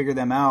that can figure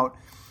them out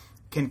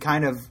can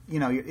kind of,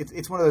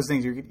 it's one of those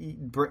things, you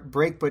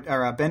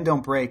bend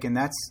don't break, and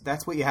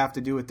that's what you have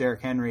to do with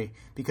Derrick Henry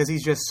because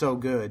he's just so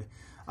good.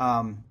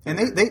 And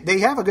they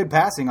have a good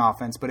passing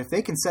offense, but if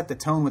they can set the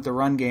tone with the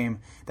run game,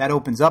 that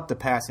opens up the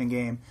passing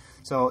game.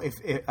 So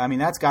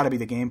that's got to be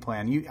the game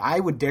plan. I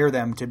would dare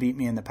them to beat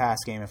me in the pass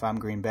game if I'm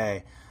Green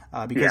Bay,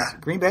 because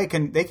Green Bay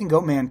can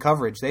go man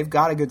coverage. They've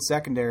got a good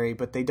secondary,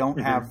 but they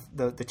don't have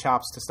the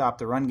chops to stop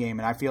the run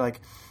game. And I feel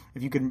like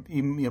if you can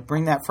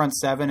bring that front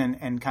seven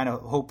and kind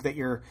of hope that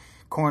your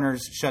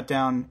corners shut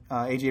down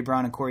A.J.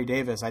 Brown and Corey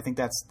Davis, I think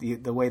that's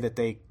the way that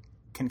they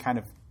can kind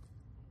of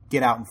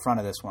get out in front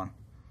of this one.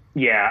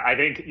 Yeah, I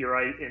think you're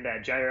right in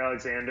that Jair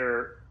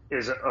Alexander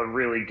is a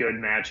really good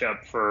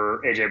matchup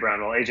for A.J.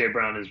 Brown. Well, A.J.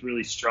 Brown is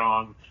really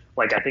strong.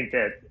 Like, I think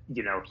that,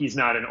 he's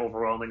not an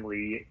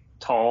overwhelmingly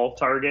tall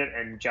target,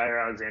 and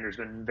Jair Alexander's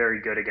been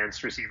very good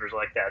against receivers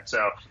like that.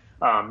 So,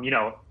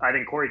 I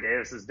think Corey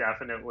Davis is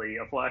definitely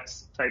a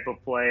flex type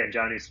of play, and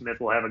Johnny Smith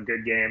will have a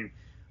good game.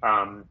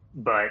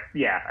 But,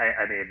 yeah,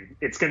 I mean,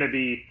 it's going to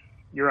be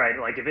 – you're right.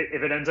 Like, if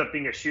it ends up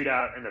being a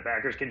shootout and the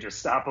Packers can just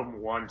stop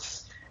them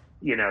once –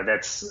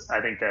 I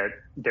think that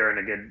they're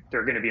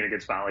going to be in a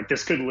good spot. Like,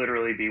 this could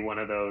literally be one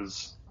of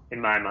those,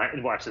 in my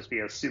mind, watch this be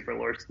a super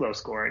low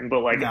scoring, but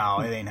like, no,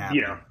 it ain't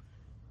happening.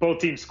 Both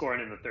teams scoring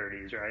in the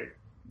 30s, right?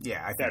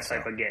 Yeah, I think that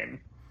type of game.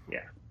 Yeah.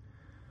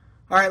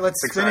 All right, let's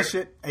finish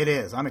it. It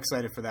is. I'm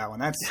excited for that one.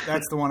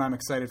 That's the one I'm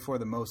excited for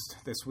the most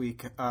this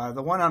week.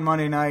 The one on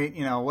Monday night,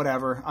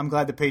 whatever. I'm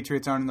glad the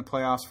Patriots aren't in the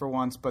playoffs for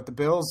once, but the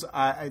Bills,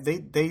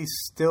 they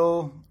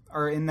still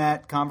are in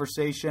that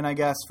conversation, I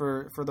guess,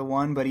 for the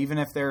one. But even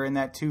if they're in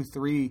that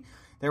 2-3,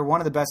 they're one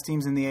of the best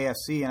teams in the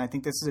AFC, and I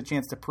think this is a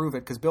chance to prove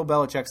it because Bill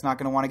Belichick's not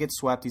going to want to get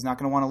swept. He's not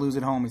going to want to lose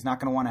at home. He's not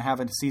going to want to have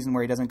a season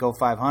where he doesn't go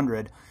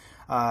 500.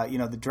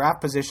 The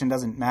draft position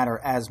doesn't matter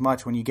as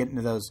much when you get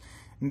into those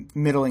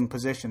middling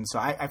positions. So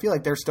I feel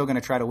like they're still going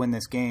to try to win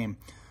this game.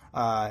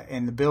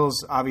 And the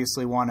Bills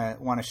obviously want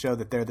to show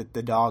that they're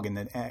the dog in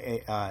the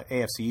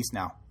AFC East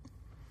now.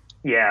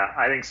 Yeah,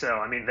 I think so.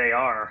 I mean, they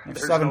are. They're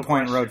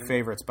 7-point road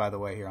favorites, by the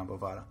way, here on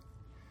Bovada.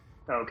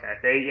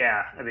 Okay.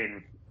 I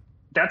mean,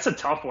 that's a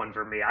tough one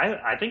for me.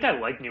 I think I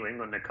like New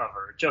England to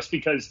cover just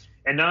because,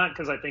 and not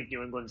because I think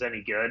New England's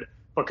any good,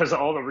 but because of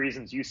all the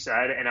reasons you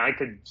said. And I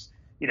could,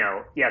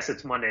 yes,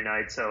 it's Monday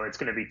night, so it's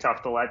going to be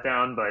tough to let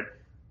down, but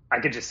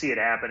I could just see it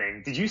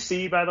happening. Did you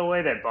see, by the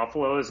way, that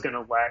Buffalo is going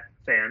to let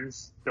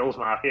fans, Bills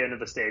Mafia, into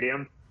the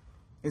stadium?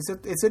 It's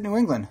at New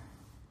England.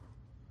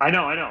 I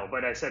know,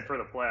 but I said for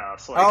the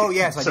playoffs. Like,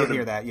 yes, I did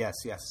hear that. Yes.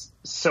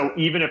 So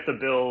even if the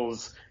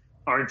Bills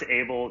aren't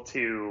able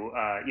to,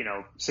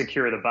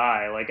 secure the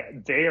bye,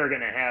 like they are going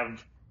to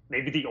have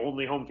maybe the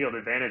only home field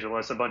advantage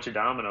unless a bunch of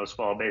dominoes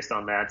fall based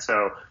on that.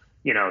 So,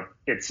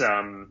 it's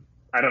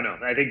I don't know.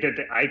 I think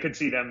that I could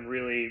see them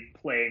really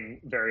playing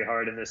very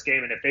hard in this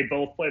game, and if they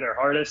both play their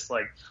hardest,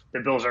 like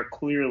the Bills are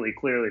clearly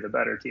the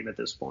better team at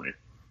this point.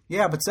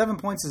 Yeah, but 7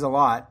 points is a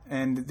lot.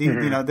 And,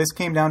 this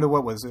came down to,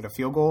 what was it, a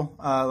field goal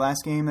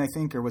last game, I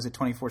think, or was it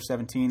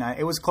 24-17?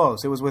 It was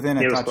close. It was within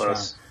a touchdown.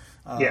 Close.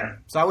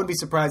 So I wouldn't be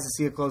surprised to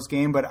see a close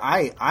game, but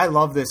I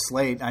love this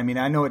slate. I mean,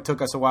 I know it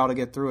took us a while to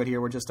get through it here.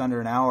 We're just under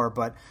an hour,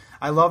 but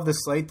I love the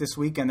slate this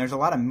weekend. There's a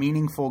lot of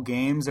meaningful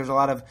games. There's a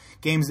lot of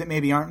games that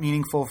maybe aren't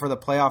meaningful for the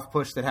playoff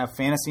push that have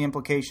fantasy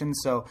implications.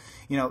 So,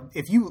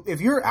 if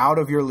you're out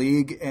of your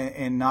league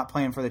and not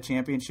playing for the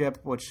championship,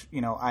 which,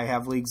 I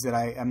have leagues that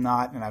I am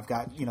not, and I've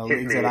got,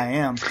 leagues that I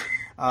am,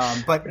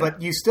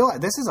 But you still,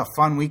 this is a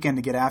fun weekend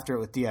to get after it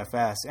with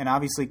DFS, and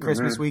obviously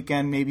Christmas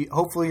weekend. Maybe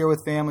hopefully you're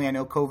with family. I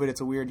know COVID,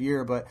 it's a weird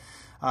year, but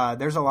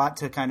there's a lot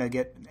to kind of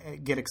get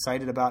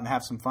excited about and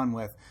have some fun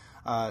with.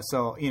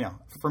 So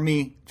for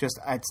me, just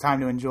it's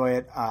time to enjoy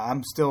it.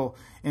 I'm still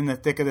in the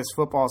thick of this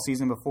football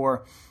season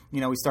before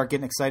we start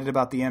getting excited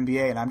about the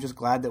NBA, and I'm just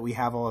glad that we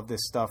have all of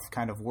this stuff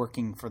kind of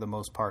working for the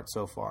most part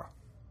so far.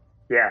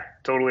 Yeah,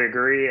 totally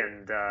agree,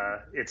 and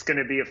it's going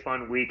to be a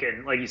fun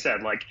weekend. Like you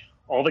said, like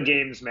all the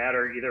games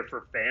matter either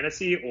for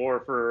fantasy or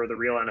for the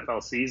real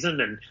NFL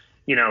season. And,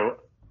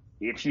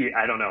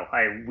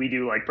 we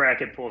do like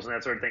bracket pools and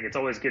that sort of thing. It's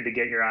always good to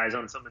get your eyes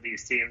on some of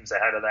these teams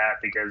ahead of that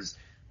because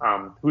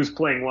who's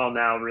playing well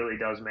now really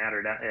does matter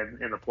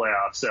in the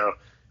playoffs. So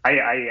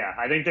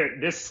I think that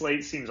this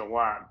slate seems a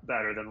lot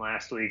better than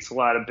last week's. A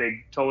lot of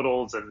big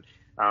totals, and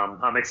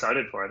I'm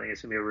excited for it. I think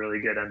it's going to be a really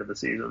good end of the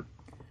season.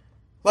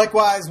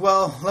 Likewise.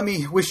 Well, let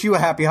me wish you a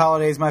happy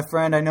holidays, my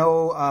friend. I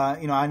know,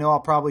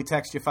 I'll probably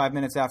text you 5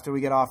 minutes after we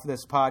get off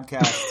this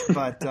podcast,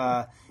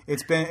 but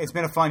it's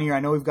been a fun year. I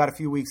know we've got a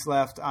few weeks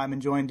left. I'm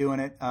enjoying doing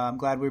it. I'm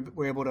glad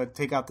we're able to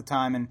take out the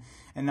time and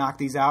knock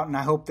these out, and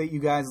I hope that you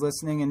guys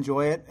listening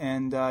enjoy it,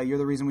 and you're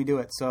the reason we do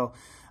it. So,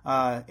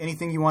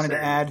 anything you wanted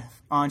to add,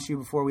 Anshu,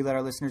 before we let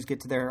our listeners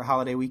get to their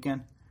holiday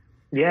weekend?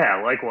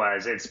 Yeah,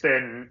 likewise. It's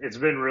been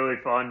really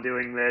fun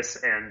doing this,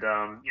 and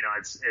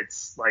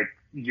it's like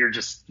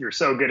you're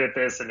so good at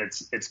this, and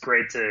it's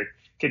great to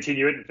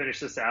continue it and finish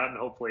this out, and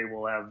hopefully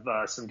we'll have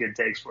some good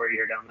takes for you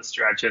here down the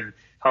stretch and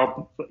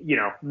help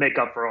make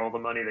up for all the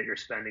money that you're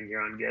spending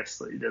here on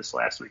gifts this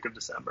last week of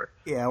December.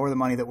 Yeah, or the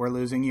money that we're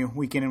losing you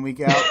week in and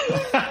week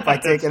out by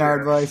taking our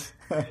advice.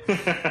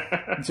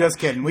 Just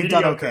kidding. We've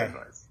done okay.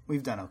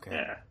 We've done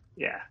okay.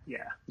 Yeah.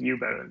 You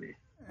better than me.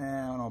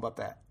 I don't know about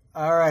that.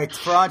 All right.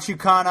 For Anshu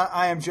Khanna,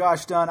 I am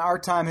Josh Dunn. Our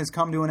time has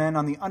come to an end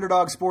on the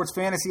Underdog Sports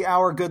Fantasy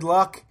Hour. Good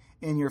luck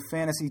in your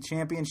fantasy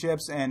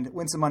championships and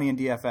win some money in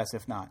DFS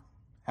if not.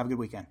 Have a good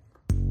weekend.